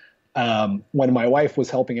ago. When my wife was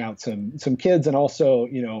helping out some kids and also,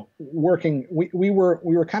 working, we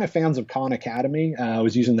were kind of fans of Khan Academy. I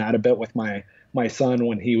was using that a bit with my son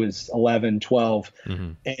when he was 11, 12.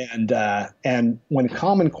 Mm-hmm. And when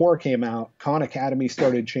Common Core came out, Khan Academy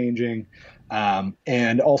started changing.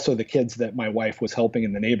 And also the kids that my wife was helping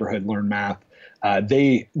in the neighborhood learn math.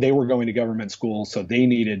 They were going to government schools, so they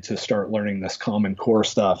needed to start learning this Common Core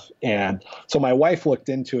stuff. And so my wife looked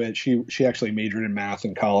into it. She actually majored in math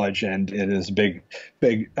in college, and it is a big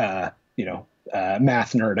math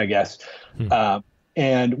nerd, I guess.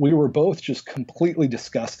 And we were both just completely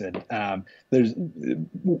disgusted. Our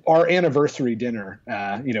anniversary dinner,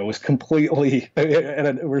 was completely,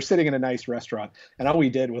 we're sitting in a nice restaurant, and all we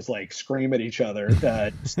did was scream at each other.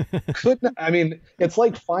 It's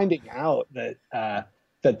like finding out that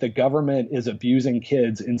the government is abusing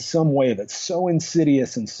kids in some way that's so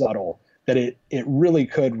insidious and subtle that it really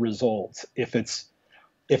could result if it's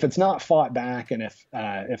not fought back, and if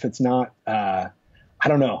it's not, I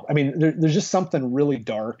don't know. I mean, there's just something really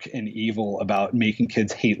dark and evil about making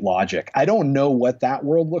kids hate logic. I don't know what that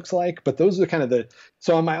world looks like, but those are kind of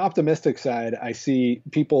so on my optimistic side, I see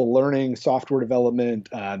people learning software development,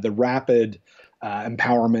 the rapid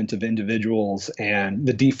empowerment of individuals, and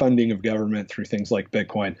the defunding of government through things like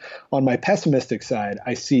Bitcoin. On my pessimistic side,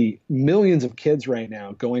 I see millions of kids right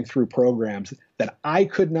now going through programs that I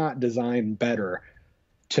could not design better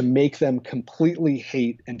to make them completely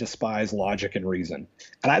hate and despise logic and reason.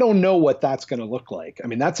 And I don't know what that's going to look like. I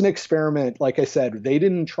mean, that's an experiment. Like I said, they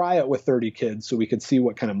didn't try it with 30 kids so we could see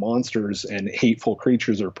what kind of monsters and hateful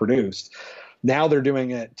creatures are produced. Now they're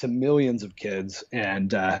doing it to millions of kids.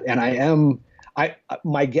 And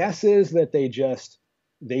my guess is that they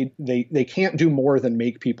can't do more than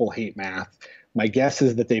make people hate math. My guess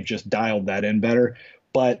is that they've just dialed that in better.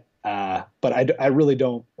 But I really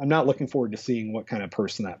don't. I'm not looking forward to seeing what kind of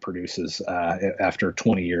person that produces after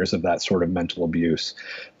 20 years of that sort of mental abuse.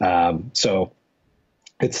 So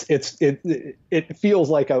it feels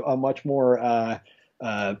like a much more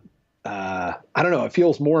I don't know. It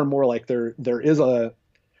feels more and more like there's a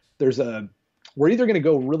we're either going to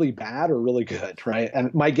go really bad or really good, right?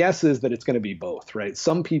 And my guess is that it's going to be both, right?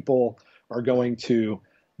 Some people are going to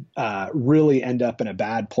really end up in a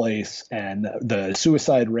bad place, and the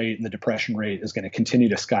suicide rate and the depression rate is going to continue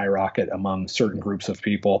to skyrocket among certain groups of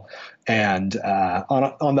people. And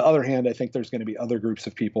on the other hand, I think there's going to be other groups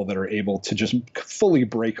of people that are able to just fully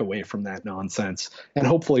break away from that nonsense and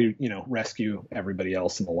hopefully, rescue everybody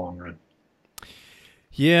else in the long run.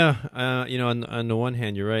 Yeah, on the one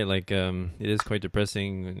hand, you're right. Like, it is quite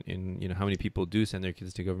depressing in how many people do send their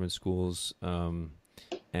kids to government schools,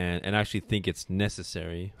 and actually think it's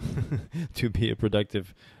necessary to be a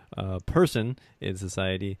productive person in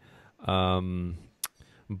society.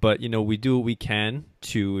 But we do what we can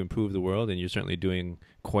to improve the world, and you're certainly doing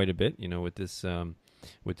quite a bit, with this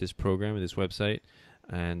program and this website.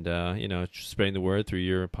 And spreading the word through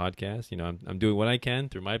your podcast. I'm doing what I can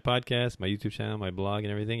through my podcast, my YouTube channel, my blog,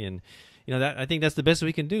 and everything. And that I think that's the best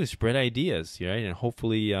we can do: spread ideas, right? And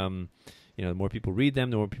hopefully, the more people read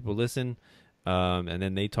them, the more people listen, and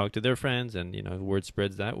then they talk to their friends, and the word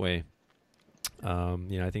spreads that way.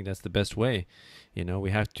 I think that's the best way.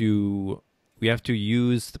 We have to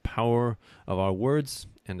use the power of our words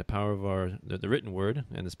and the power of the written word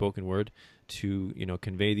and the spoken word to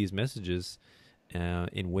convey these messages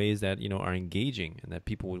in ways that are engaging and that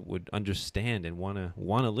people would understand and want to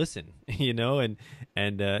listen,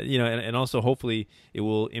 and also hopefully it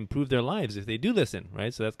will improve their lives if they do listen,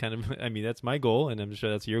 right? So that's kind of, that's my goal, and I'm sure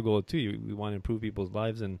that's your goal too. We want to improve people's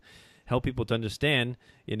lives and help people to understand.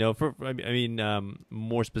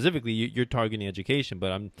 More specifically, you're targeting education,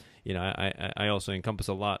 but I also encompass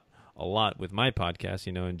a lot with my podcast,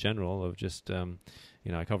 in general, of just I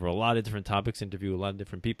cover a lot of different topics, interview a lot of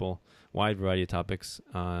different people, wide variety of topics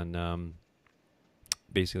on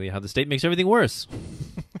basically how the state makes everything worse.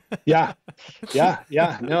 Yeah.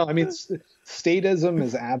 No, statism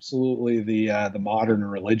is absolutely the modern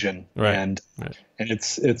religion, right. And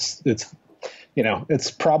it's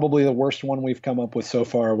probably the worst one we've come up with so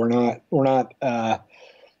far. We're not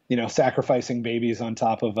sacrificing babies on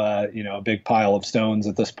top of a big pile of stones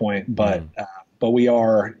at this point, but we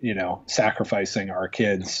are, sacrificing our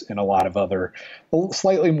kids in a lot of other,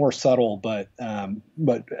 slightly more subtle, but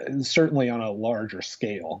certainly on a larger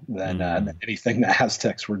scale than anything the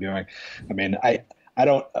Aztecs were doing. I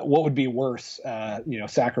don't. What would be worse,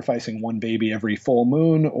 sacrificing one baby every full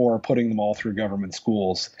moon or putting them all through government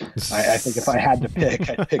schools? I think if I had to pick,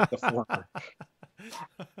 I'd pick the former.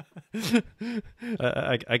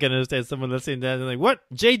 I can understand someone listening to that and like, what?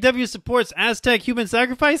 JW supports Aztec human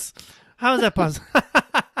sacrifice? How is that possible?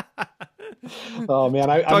 Oh man,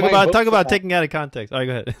 talk about taking out of context. All right,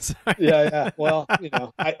 go ahead. Sorry. Yeah. Well,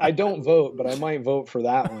 I don't vote, but I might vote for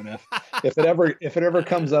that one if it ever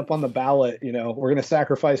comes up on the ballot. We're going to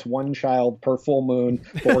sacrifice one child per full moon,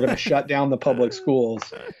 but we're going to shut down the public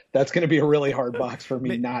schools. That's going to be a really hard box for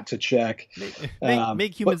me not to check.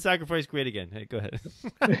 Make human sacrifice great again. Hey, go ahead.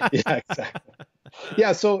 Yeah, exactly.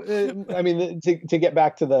 Yeah. So, to get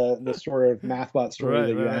back to the sort of MathBot story that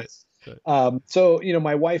you asked. So,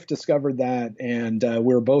 my wife discovered that, and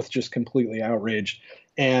we were both just completely outraged.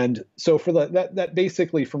 And so for that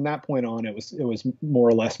basically from that point on, it was more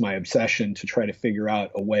or less my obsession to try to figure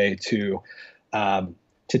out a way to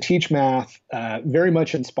teach math, very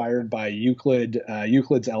much inspired by Euclid.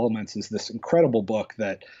 Euclid's Elements is this incredible book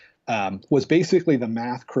that was basically the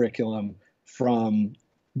math curriculum from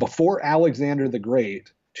before Alexander the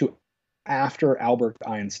Great to after Albert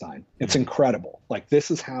Einstein. It's incredible. Like, this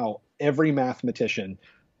is how every mathematician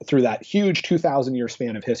through that huge 2,000-year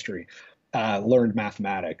span of history learned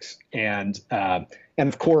mathematics. And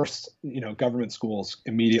of course, government schools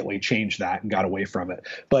immediately changed that and got away from it.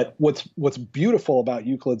 But what's beautiful about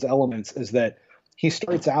Euclid's Elements is that he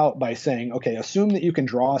starts out by saying, okay, assume that you can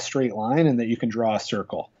draw a straight line and that you can draw a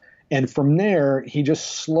circle. And from there, he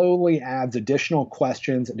just slowly adds additional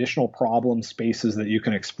questions, additional problem spaces that you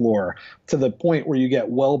can explore to the point where you get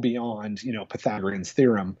well beyond, Pythagorean's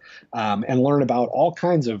theorem, and learn about all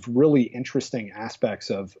kinds of really interesting aspects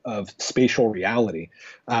of spatial reality.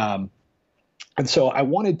 And so I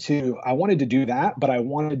wanted to do that, but I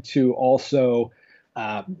wanted to also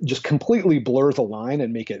just completely blur the line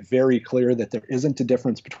and make it very clear that there isn't a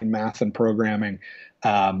difference between math and programming.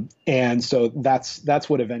 And so that's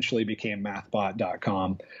what eventually became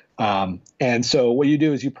MathBot.com. And so what you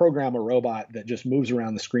do is you program a robot that just moves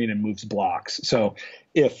around the screen and moves blocks. So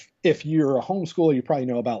if you're a homeschooler, you probably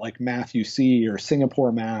know about like Math UC or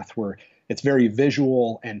Singapore Math, where it's very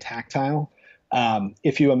visual and tactile.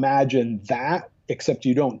 If you imagine that, except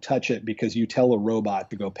you don't touch it because you tell a robot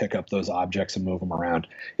to go pick up those objects and move them around,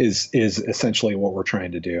 is essentially what we're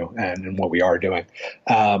trying to do and what we are doing.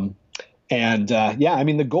 Yeah, I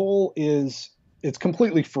mean, the goal is it's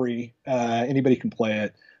completely free. Anybody can play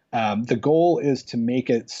it. The goal is to make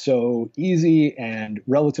it so easy and,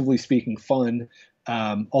 relatively speaking, fun.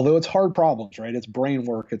 Although it's hard problems, right? It's brain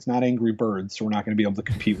work. It's not Angry Birds, so we're not going to be able to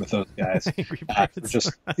compete with those guys. We're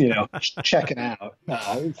just, checking out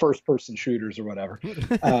first-person shooters or whatever.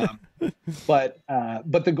 But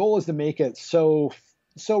the goal is to make it so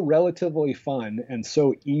relatively fun and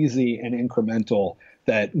so easy and incremental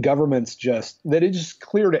that it's just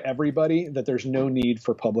clear to everybody that there's no need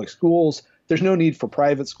for public schools. There's no need for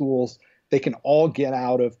private schools. They can all get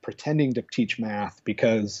out of pretending to teach math,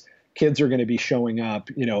 because kids are going to be showing up,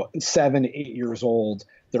 7, 8 years old.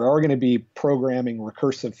 They're all going to be programming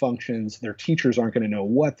recursive functions. Their teachers aren't going to know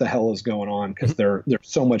what the hell is going on, because they're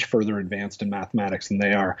so much further advanced in mathematics than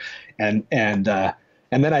they are. And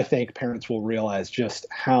then I think parents will realize just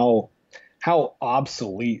how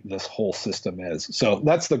obsolete this whole system is. So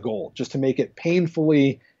that's the goal, just to make it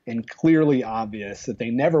painfully and clearly obvious that they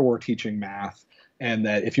never were teaching math, and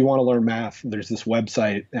that if you want to learn math, there's this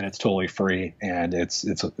website and it's totally free, and it's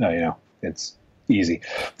easy.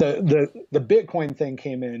 The Bitcoin thing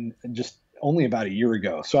came in just only about a year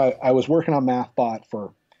ago. So I was working on MathBot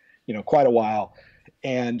for quite a while,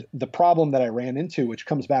 and the problem that I ran into, which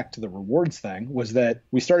comes back to the rewards thing, was that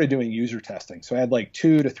we started doing user testing. So I had like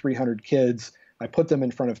 200 to 300 kids. I put them in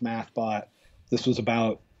front of MathBot. This was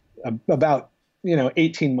about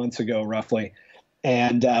 18 months ago, roughly.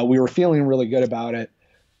 And we were feeling really good about it.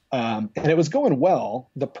 And it was going well.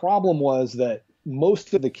 The problem was that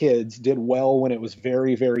most of the kids did well when it was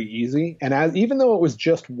very, very easy. And even though it was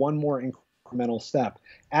just one more incremental step,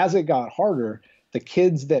 as it got harder, the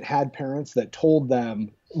kids that had parents that told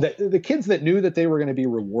them that the kids that knew that they were going to be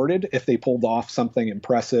rewarded if they pulled off something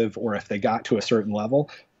impressive or if they got to a certain level,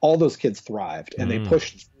 all those kids thrived and they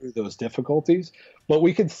pushed through those difficulties. But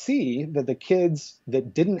we could see that the kids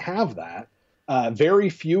that didn't have that, very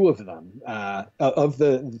few of them, of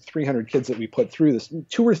the 300 kids that we put through this,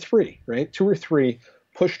 2 or 3, right? 2 or 3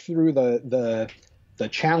 pushed through the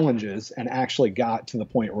challenges and actually got to the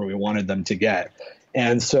point where we wanted them to get.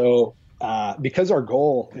 And so because our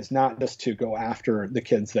goal is not just to go after the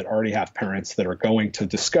kids that already have parents that are going to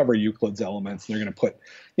discover Euclid's elements, and they're going to put,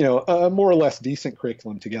 a more or less decent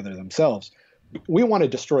curriculum together themselves. We want to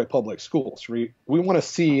destroy public schools. We want to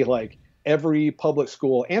see like every public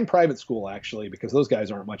school and private school, actually, because those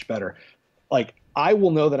guys aren't much better. Like, I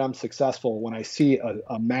will know that I'm successful when I see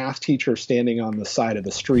a math teacher standing on the side of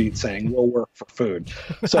the street saying, "We'll work for food."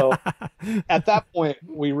 So at that point,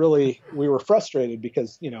 we were frustrated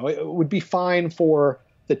because, it would be fine for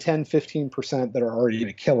the 10, 15% that are already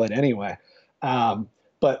going to kill it anyway.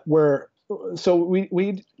 But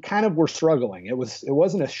we kind of were struggling. It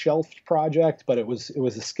wasn't a shelved project, but it was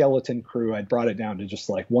a skeleton crew. I'd brought it down to just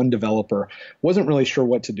like one developer. Wasn't really sure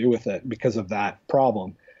what to do with it because of that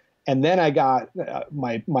problem. And then I got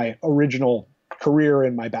my original career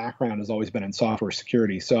and my background has always been in software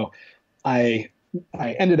security. So I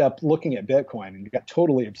ended up looking at Bitcoin and got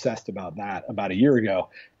totally obsessed about that about a year ago.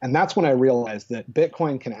 And that's when I realized that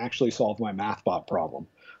Bitcoin can actually solve my MathBot problem.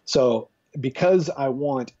 So because I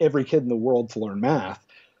want every kid in the world to learn math,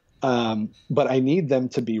 but I need them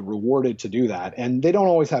to be rewarded to do that. And they don't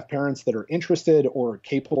always have parents that are interested or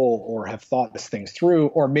capable or have thought this thing through,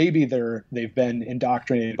 or maybe they've been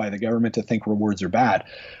indoctrinated by the government to think rewards are bad.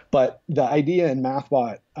 But the idea in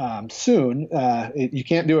MathBot soon, you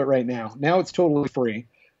can't do it right now. Now it's totally free.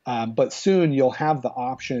 But soon you'll have the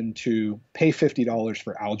option to pay $50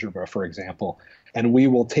 for algebra, for example, and we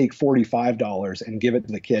will take $45 and give it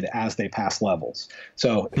to the kid as they pass levels.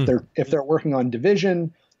 So if they're working on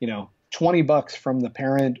division, $20 from the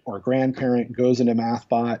parent or grandparent goes into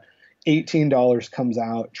MathBot, $18 comes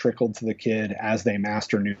out, trickled to the kid as they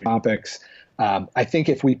master new topics. I think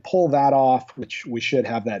if we pull that off, which we should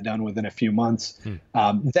have that done within a few months,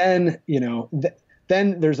 then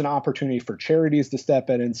there's an opportunity for charities to step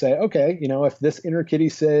in and say, okay, if this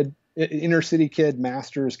inner city kid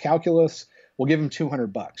masters calculus, we'll give him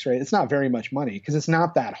 $200, right? It's not very much money because it's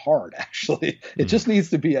not that hard, actually. It just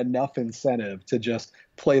needs to be enough incentive to just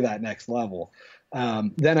play that next level.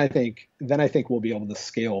 then I think we'll be able to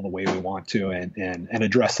scale the way we want to and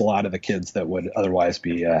address a lot of the kids that would otherwise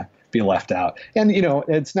be left out. And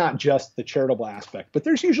it's not just the charitable aspect, but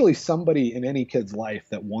there's usually somebody in any kid's life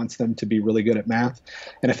that wants them to be really good at math,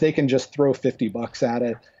 and if they can just throw $50 at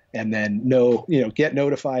it and then get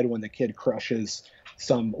notified when the kid crushes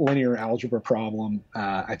some linear algebra problem,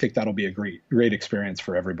 I think that'll be a great experience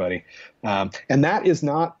for everybody. And that is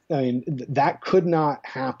not, that could not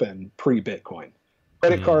happen pre-Bitcoin.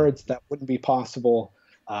 Credit cards, that wouldn't be possible.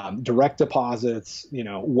 Direct deposits,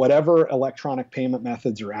 whatever electronic payment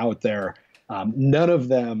methods are out there, none of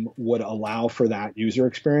them would allow for that user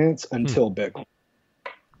experience until Bitcoin.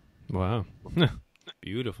 Wow.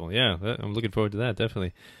 Beautiful. Yeah, I'm looking forward to that,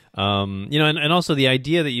 definitely. And also the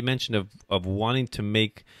idea that you mentioned of wanting to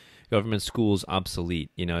make government schools obsolete.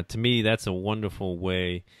 To me, that's a wonderful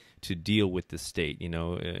way to deal with the state.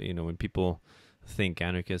 When people think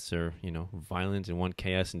anarchists are, violent and want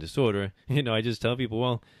chaos and disorder, I just tell people,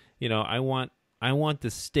 well, I want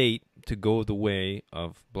the state to go the way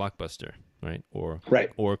of Blockbuster. Right.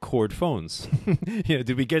 Or cord phones. Did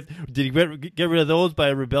you get rid of those by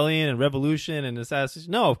rebellion and revolution and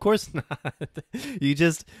assassination? No, of course not. You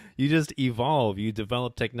just evolve. You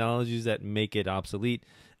develop technologies that make it obsolete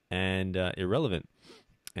and irrelevant.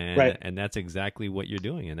 And that's exactly what you're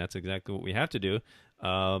doing, and that's exactly what we have to do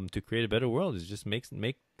to create a better world. Is just make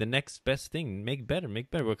the next best thing, make better.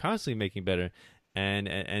 We're constantly making better. And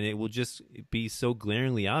it will just be so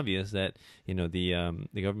glaringly obvious that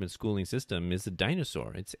the government schooling system is a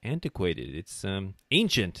dinosaur. It's antiquated. It's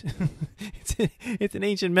ancient. it's an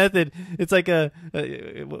ancient method. It's like one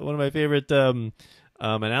of my favorite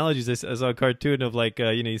analogies. I saw a cartoon of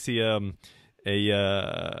you see a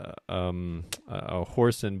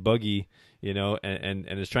horse and buggy. And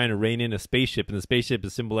it's trying to rein in a spaceship, and the spaceship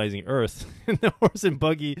is symbolizing Earth, and the horse and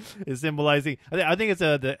buggy is symbolizing. I think it's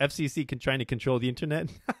the FCC trying to control the internet.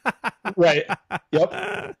 Right. Yep.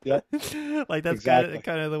 Like that's exactly.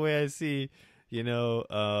 kind of the way I see,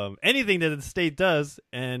 anything that the state does,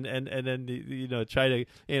 and then try to,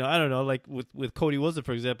 I don't know, like with Cody Wilson,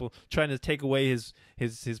 for example, trying to take away his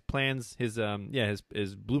plans, his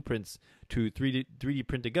blueprints to 3D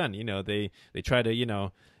print a gun. They try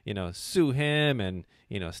to sue him and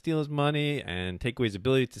steal his money and take away his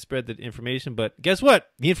ability to spread the information. But guess what?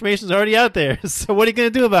 The information's already out there. So what are you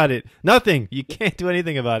going to do about it? Nothing. You can't do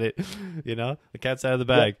anything about it. The cat's out of the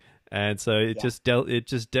bag. Yeah. And so it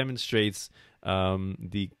just demonstrates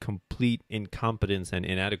the complete incompetence and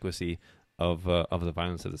inadequacy of the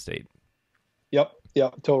violence of the state.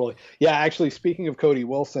 Yep, totally. Yeah, actually, speaking of Cody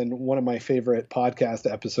Wilson, one of my favorite podcast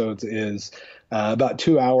episodes is about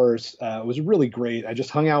 2 hours. It was really great. I just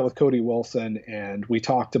hung out with Cody Wilson, and we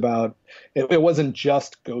talked about it wasn't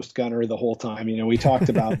just Ghost Gunner the whole time. We talked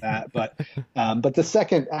about that, but the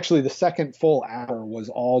second full hour was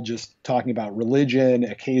all just talking about religion,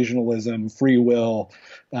 occasionalism, free will.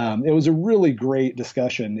 It was a really great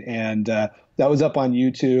discussion, and that was up on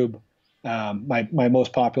YouTube. My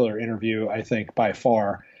most popular interview, I think, by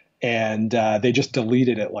far, and they just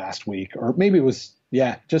deleted it last week, or maybe it was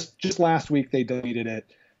just last week they deleted it,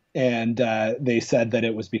 and they said that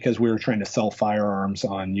it was because we were trying to sell firearms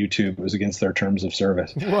on YouTube. It was against their terms of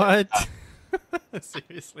service. What?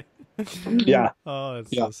 Seriously? Yeah. Oh,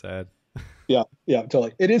 it's so sad. Yeah,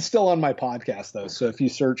 totally. It is still on my podcast though, so if you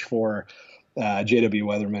search for JW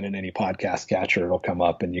Weatherman in any podcast catcher, it'll come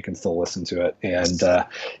up and you can still listen to it. And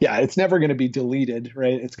it's never going to be deleted,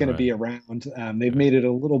 right? It's going to be around. They've made it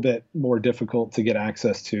a little bit more difficult to get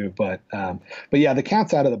access to, but yeah, the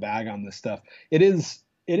cat's out of the bag on this stuff. It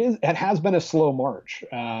has been a slow march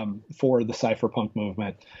for the cypherpunk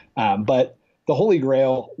movement, but the Holy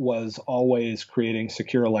Grail was always creating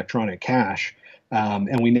secure electronic cash.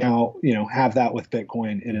 And we now, have that with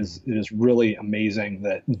Bitcoin. It is really amazing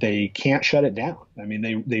that they can't shut it down. I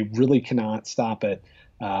mean, they really cannot stop it.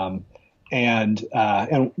 And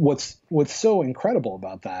what's so incredible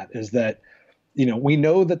about that is that, we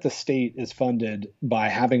know that the state is funded by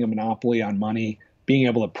having a monopoly on money, being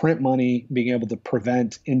able to print money, being able to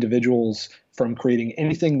prevent individuals from creating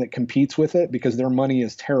anything that competes with it because their money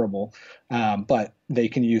is terrible, but they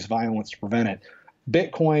can use violence to prevent it.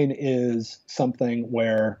 Bitcoin is something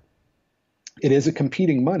where it is a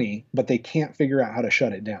competing money, but they can't figure out how to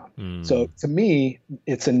shut it down. So to me,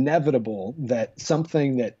 it's inevitable that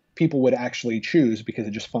something that people would actually choose because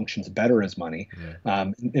it just functions better as money.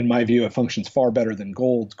 In my view, it functions far better than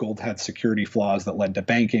gold. Gold had security flaws that led to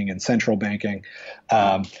banking and central banking.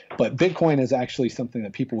 But Bitcoin is actually something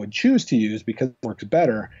that people would choose to use because it works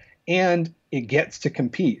better. And it gets to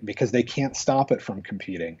compete because they can't stop it from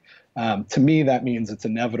competing. To me, that means it's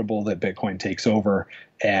inevitable that Bitcoin takes over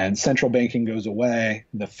and central banking goes away,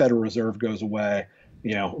 the Federal Reserve goes away.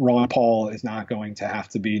 Ron Paul is not going to have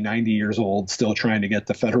to be 90 years old still trying to get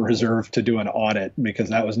the Federal Reserve to do an audit, because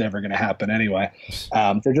that was never going to happen anyway.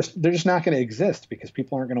 They're just not going to exist because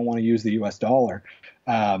people aren't going to want to use the U.S. dollar.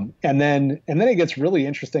 And then it gets really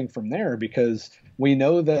interesting from there, because we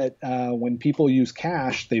know that when people use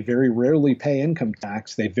cash, they very rarely pay income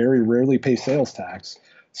tax. They very rarely pay sales tax.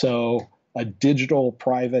 So a digital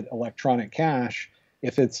private electronic cash,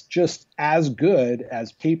 if it's just as good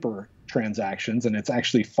as paper transactions, and it's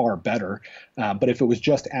actually far better, but if it was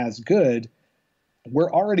just as good,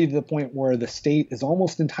 we're already to the point where the state is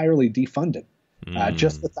almost entirely defunded,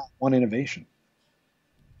 just with that one innovation.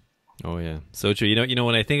 Oh yeah, so true.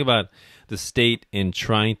 When I think about the state in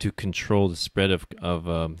trying to control the spread of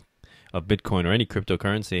Bitcoin or any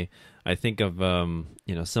cryptocurrency, I think of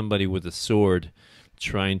somebody with a sword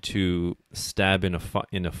trying to stab in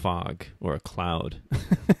a fog or a cloud.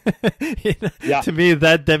 Yeah. To me,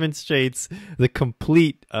 that demonstrates the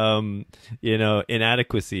complete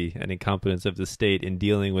inadequacy and incompetence of the state in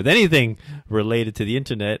dealing with anything related to the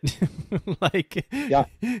internet.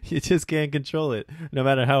 You just can't control it, no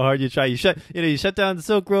matter how hard you try. You shut down the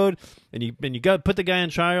Silk Road, and you got put the guy on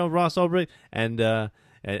trial, Ross Ulbricht, and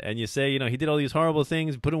you say, he did all these horrible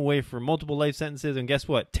things, put him away for multiple life sentences, and guess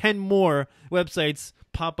what? 10 more websites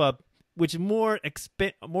pop up, which is more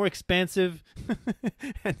expansive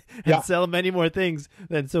and sell many more things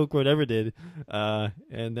than Silk Road ever did.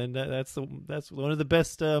 And then that's one of the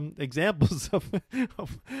best examples of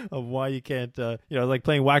why you can't, like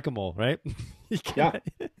playing whack-a-mole, right? You can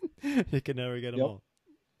never get them all.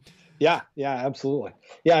 Yeah, absolutely.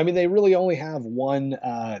 Yeah, I mean, they really only have one.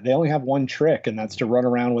 They only have one trick, and that's to run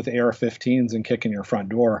around with AR-15s and kick in your front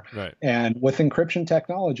door. Right. And with encryption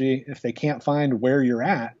technology, if they can't find where you're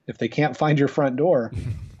at, if they can't find your front door,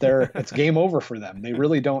 it's game over for them. They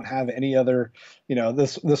really don't have any other.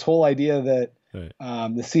 This whole idea that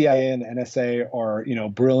the CIA and the NSA are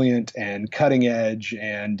brilliant and cutting edge,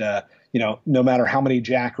 and no matter how many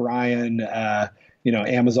Jack Ryan,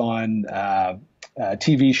 Amazon.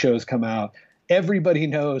 TV shows come out, everybody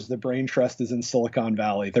knows the brain trust is in Silicon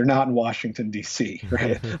Valley. They're not in Washington, D.C.,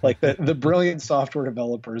 right? Like the brilliant software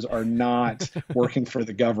developers are not working for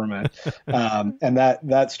the government. And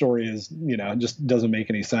that story is, just doesn't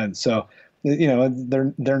make any sense. So,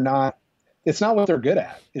 they're not, it's not what they're good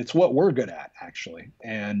at. It's what we're good at, actually.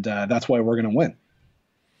 And that's why we're going to win.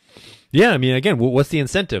 Yeah, I mean, again, what's the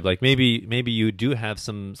incentive? Like maybe you do have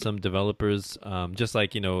some developers, just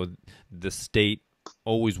like the state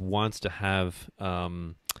always wants to have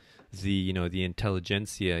the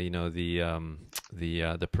intelligentsia,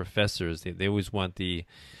 the professors. They always want the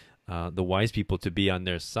wise people to be on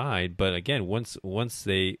their side. But again, once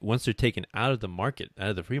they're taken out of the market, out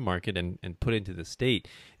of the free market, and put into the state,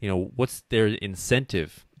 what's their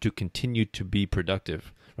incentive to continue to be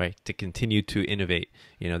productive? Right, to continue to innovate,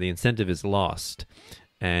 the incentive is lost,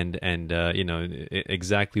 and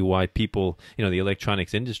exactly why people, the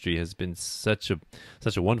electronics industry has been such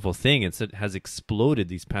a wonderful thing, and has exploded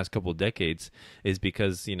these past couple of decades, is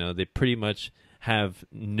because they pretty much have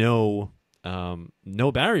no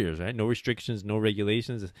barriers, right? No restrictions, no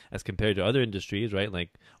regulations, as compared to other industries, right?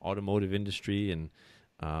 Like automotive industry and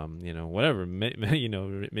whatever,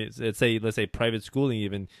 let's say private schooling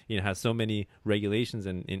even, has so many regulations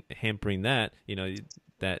and hampering that,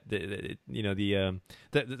 that's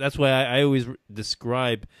why I always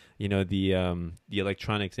describe, the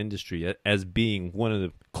electronics industry as being one of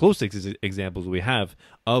the closest examples we have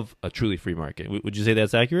of a truly free market. Would you say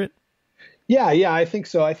that's accurate? Yeah, I think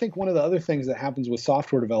so. I think one of the other things that happens with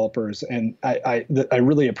software developers, and I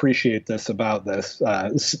really appreciate this about this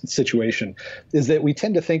situation, is that we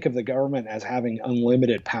tend to think of the government as having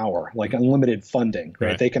unlimited power, like unlimited funding,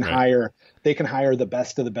 right? They can hire the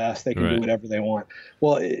best of the best. They can do whatever they want.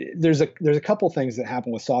 Well, there's a couple things that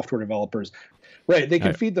happen with software developers. Right, they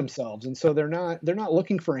can feed themselves, and so they're not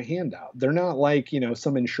looking for a handout. They're not like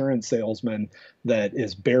some insurance salesman that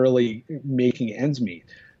is barely making ends meet.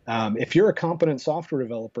 If you're a competent software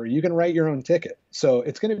developer, you can write your own ticket. So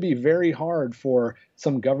it's going to be very hard for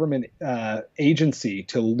some government agency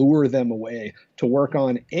to lure them away to work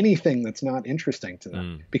on anything that's not interesting to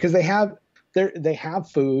them, because they have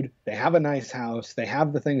food, they have a nice house, they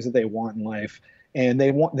have the things that they want in life, and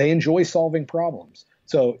they enjoy solving problems.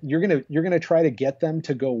 So you're gonna try to get them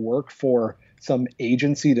to go work for some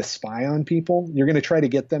agency to spy on people. You're going to try to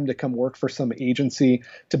get them to come work for some agency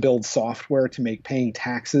to build software to make paying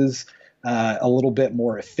taxes a little bit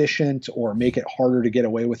more efficient or make it harder to get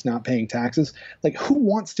away with not paying taxes. Like, who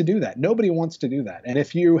wants to do that? Nobody wants to do that. And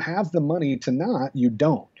if you have the money to not, you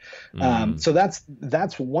don't. So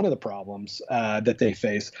that's one of the problems that they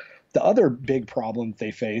face. The other big problem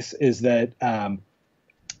they face is that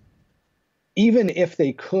even if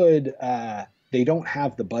they could, they don't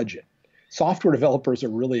have the budget. Software developers are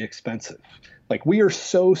really expensive. Like, we are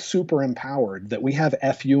so super empowered that we have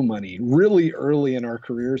FU money really early in our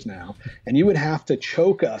careers now, and you would have to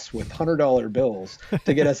choke us with $100 bills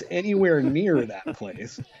to get us anywhere near that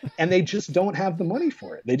place. And they just don't have the money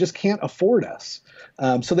for it. They just can't afford us.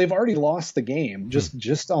 So they've already lost the game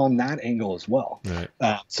just on that angle as well. Right.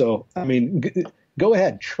 So, I mean, go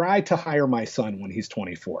ahead, try to hire my son when he's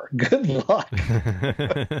 24. Good luck.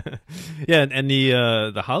 Yeah, and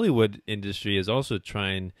the Hollywood industry is also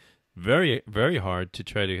trying very, very hard to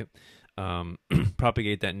try to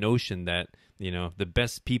propagate that notion that, you know, the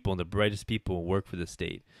best people and the brightest people work for the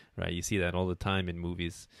state, right? You see that all the time in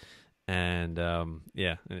movies. And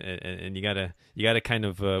yeah, and you gotta kind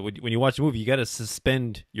of when you watch a movie, you gotta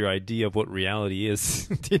suspend your idea of what reality is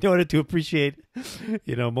in order to appreciate,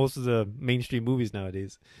 you know, most of the mainstream movies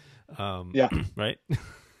nowadays. Yeah. Right.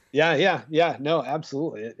 Yeah. No,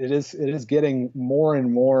 absolutely. It is getting more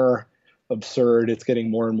and more absurd. It's getting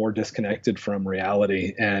more and more disconnected from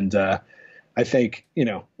reality. And I think, you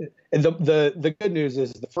know, and the good news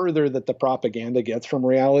is the further that the propaganda gets from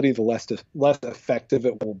reality, the less effective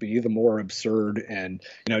it will be, the more absurd and,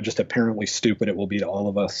 you know, just apparently stupid it will be to all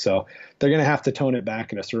of us. So they're going to have to tone it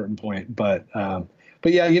back at a certain point. But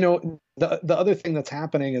yeah, you know, the other thing that's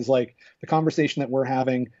happening is, like, the conversation that we're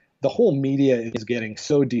having, the whole media is getting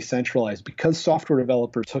so decentralized because software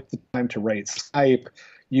developers took the time to write Skype,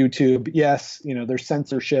 YouTube. Yes, you know, there's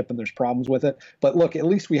censorship and there's problems with it, but look, at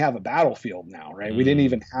least we have a battlefield now, right? We didn't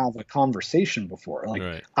even have a conversation before. Like,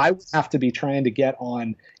 right. I would have to be trying to get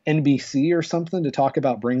on NBC or something to talk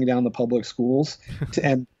about bringing down the public schools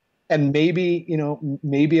and maybe, you know,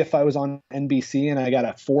 maybe if I was on NBC and I got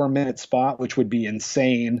a 4-minute spot, which would be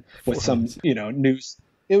insane with some, you know, news,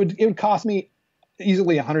 it would cost me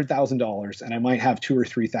easily $100,000 and I might have 2,000 or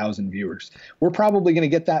 3,000 viewers. We're probably going to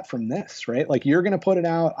get that from this, right? Like, you're going to put it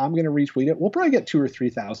out, I'm going to retweet it. We'll probably get 2,000 or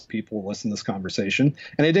 3,000 people to listen to this conversation,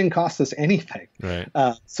 and it didn't cost us anything. Right.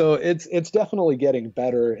 So it's definitely getting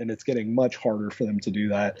better, and it's getting much harder for them to do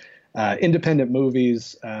that. Independent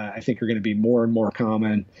movies, I think, are going to be more and more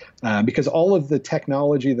common because all of the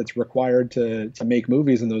technology that's required to make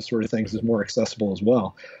movies and those sort of things is more accessible as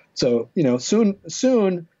well. So, you know,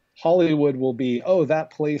 soon Hollywood will be,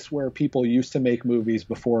 that place where people used to make movies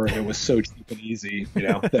before it was so cheap and easy, you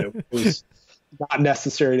know, that it was not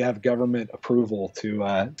necessary to have government approval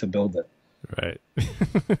to build it. Right.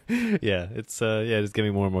 Yeah, it's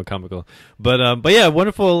getting more and more comical. But yeah,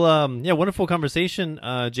 wonderful conversation,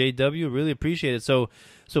 JW. Really appreciate it. So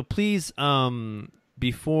please,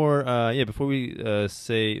 before we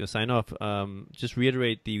sign off, just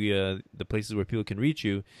reiterate the places where people can reach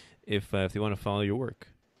you if they want to follow your work.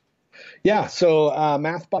 Yeah, so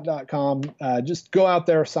mathbot.com, just go out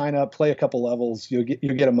there, sign up, play a couple levels. You'll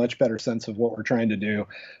get a much better sense of what we're trying to do.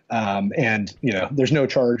 And, you know, there's no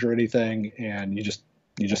charge or anything, and you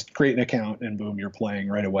just create an account and boom, you're playing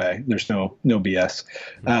right away. There's no BS.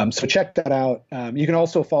 So check that out. You can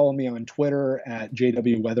also follow me on Twitter at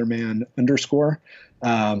JW Weatherman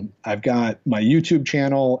 _. I've got my YouTube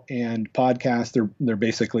channel and podcast. They're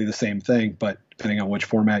basically the same thing, but depending on which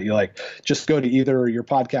format you like, just go to either your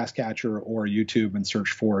podcast catcher or YouTube and search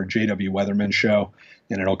for JW Weatherman Show,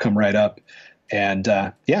 and it'll come right up. And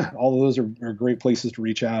all of those are great places to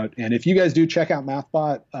reach out. And if you guys do check out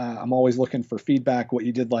MathBot, I'm always looking for feedback, what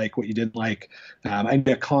you did like, what you didn't like. I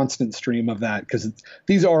get a constant stream of that because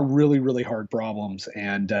these are really, really hard problems.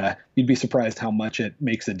 And you'd be surprised how much it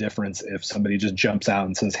makes a difference if somebody just jumps out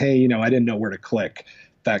and says, hey, you know, I didn't know where to click.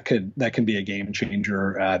 That can be a game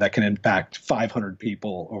changer. That can impact 500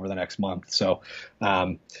 people over the next month. So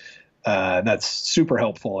that's super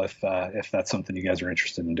helpful if that's something you guys are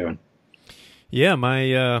interested in doing. Yeah, I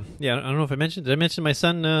don't know if I mentioned. Did I mention my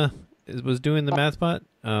son was doing the MathBot?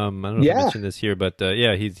 I don't know if I mentioned this here, but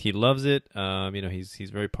he loves it. You know,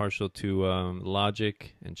 he's very partial to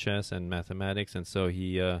logic and chess and mathematics, and so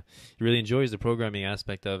he really enjoys the programming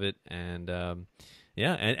aspect of it. And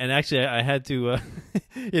and actually I had to,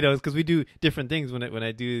 you know, because we do different things when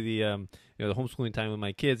I do the the homeschooling time with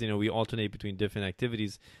my kids. You know, we alternate between different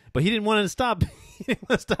activities, but he didn't want to stop. He didn't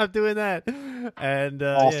want to stop doing that, and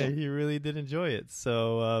awesome. he really did enjoy it.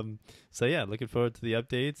 So yeah, looking forward to the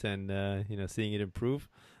updates and you know, seeing it improve.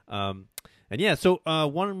 And yeah, so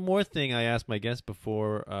one more thing I asked my guests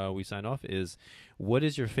before we sign off is, what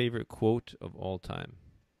is your favorite quote of all time?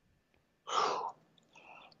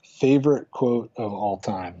 Favorite quote of all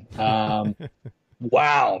time.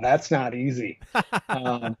 Wow, that's not easy.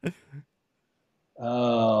 How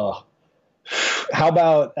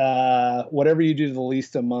about whatever you do to the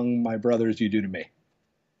least among my brothers, you do to me?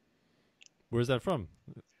 Where's that from?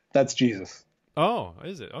 That's Jesus. Oh,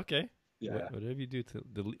 is it? Okay. Yeah. Whatever you do to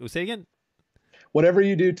the... Say again? Whatever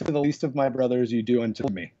you do to the least of my brothers, you do unto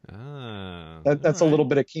me. Ah. That's a little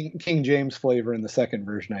bit of King James flavor in the second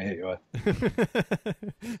version I hit you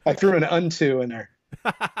with. I threw an unto in there.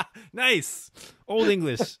 Nice. Old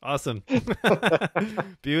English. Awesome.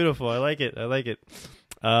 Beautiful. I like it.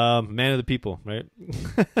 Man of the people, right?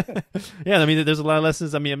 Yeah, I mean, there's a lot of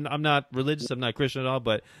lessons. I mean, I'm not religious, I'm not Christian at all,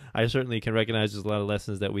 but I certainly can recognize there's a lot of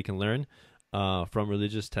lessons that we can learn from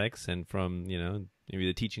religious texts and from, maybe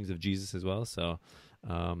the teachings of Jesus as well. So,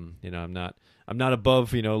 I'm not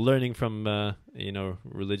above, learning from,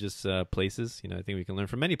 religious places. I think we can learn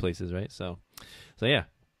from many places, right? So yeah,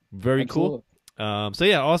 very Absolutely. Cool. So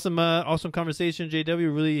yeah, awesome conversation,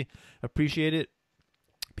 JW. Really appreciate it.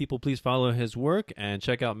 People, please follow his work and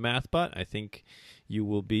check out MathBot. I think you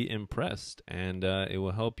will be impressed, and it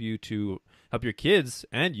will help your kids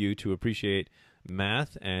and you to appreciate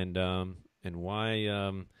math and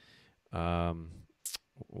why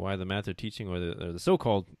the math they're teaching, or the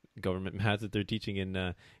so-called government math that they're teaching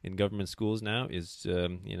in government schools now is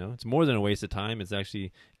it's more than a waste of time. It's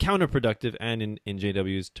actually counterproductive, and in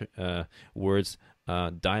JW's words,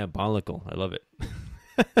 diabolical. I love it.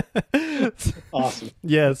 Awesome.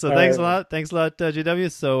 Yeah, so thanks a lot,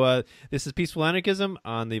 JW. So this is Peaceful Anarchism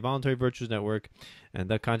on the Voluntary Virtues Network and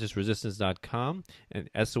theconsciousresistance.com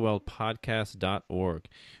and solpodcast.org.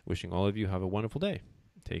 Wishing all of you have a wonderful day.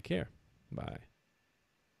 Take care. Bye.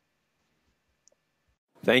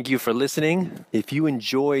 Thank you for listening. If you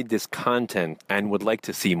enjoyed this content and would like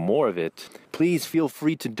to see more of it, please feel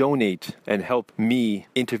free to donate and help me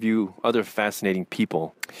interview other fascinating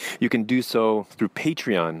people. You can do so through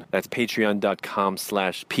Patreon. That's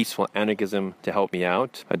patreon.com/peacefulanarchism to help me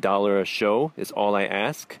out. $1 a show is all I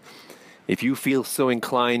ask. If you feel so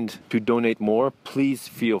inclined to donate more, please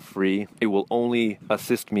feel free. It will only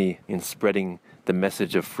assist me in spreading the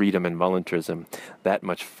message of freedom and voluntarism that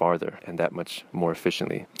much farther and that much more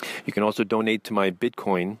efficiently. You can also donate to my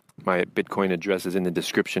Bitcoin. My Bitcoin address is in the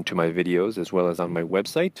description to my videos, as well as on my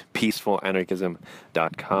website,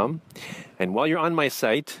 peacefulanarchism.com. And while you're on my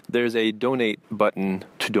site, there's a donate button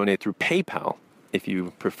to donate through PayPal. If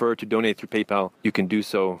you prefer to donate through PayPal, you can do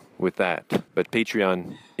so with that. But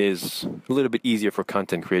Patreon is a little bit easier for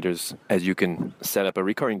content creators, as you can set up a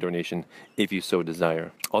recurring donation if you so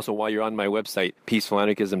desire. Also, while you're on my website,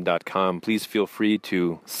 peacefulanarchism.com, please feel free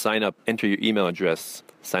to sign up, enter your email address,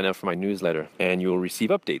 sign up for my newsletter, and you'll receive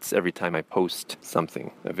updates every time I post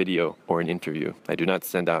something, a video or an interview. I do not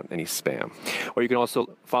send out any spam. Or you can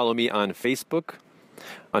also follow me on Facebook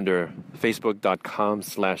under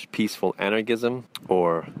facebook.com/peacefulanarchism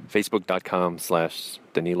or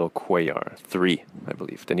facebook.com/Danilo Cuellar 3, I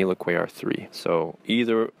believe. Danilo Cuellar 3. So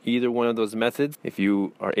either one of those methods, if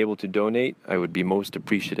you are able to donate, I would be most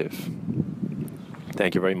appreciative.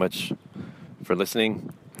 Thank you very much for listening.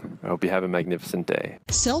 I hope you have a magnificent day.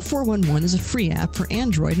 Cell 411 is a free app for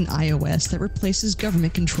Android and iOS that replaces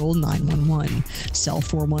government-controlled 911. Cell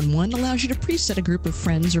 411 allows you to preset a group of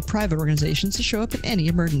friends or private organizations to show up in any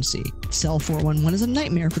emergency. Cell 411 is a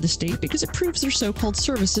nightmare for the state because it proves their so-called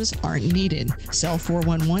services aren't needed. Cell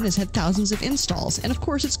 411 has had thousands of installs, and of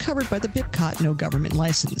course it's covered by the BitCot no government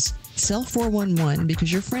license. Cell 411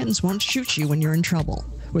 because your friends won't shoot you when you're in trouble.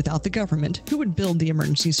 Without the government, who would build the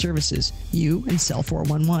emergency services? You and Cell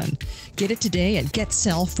 411. Get it today at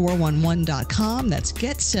getcell411.com. That's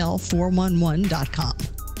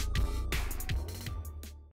getcell411.com.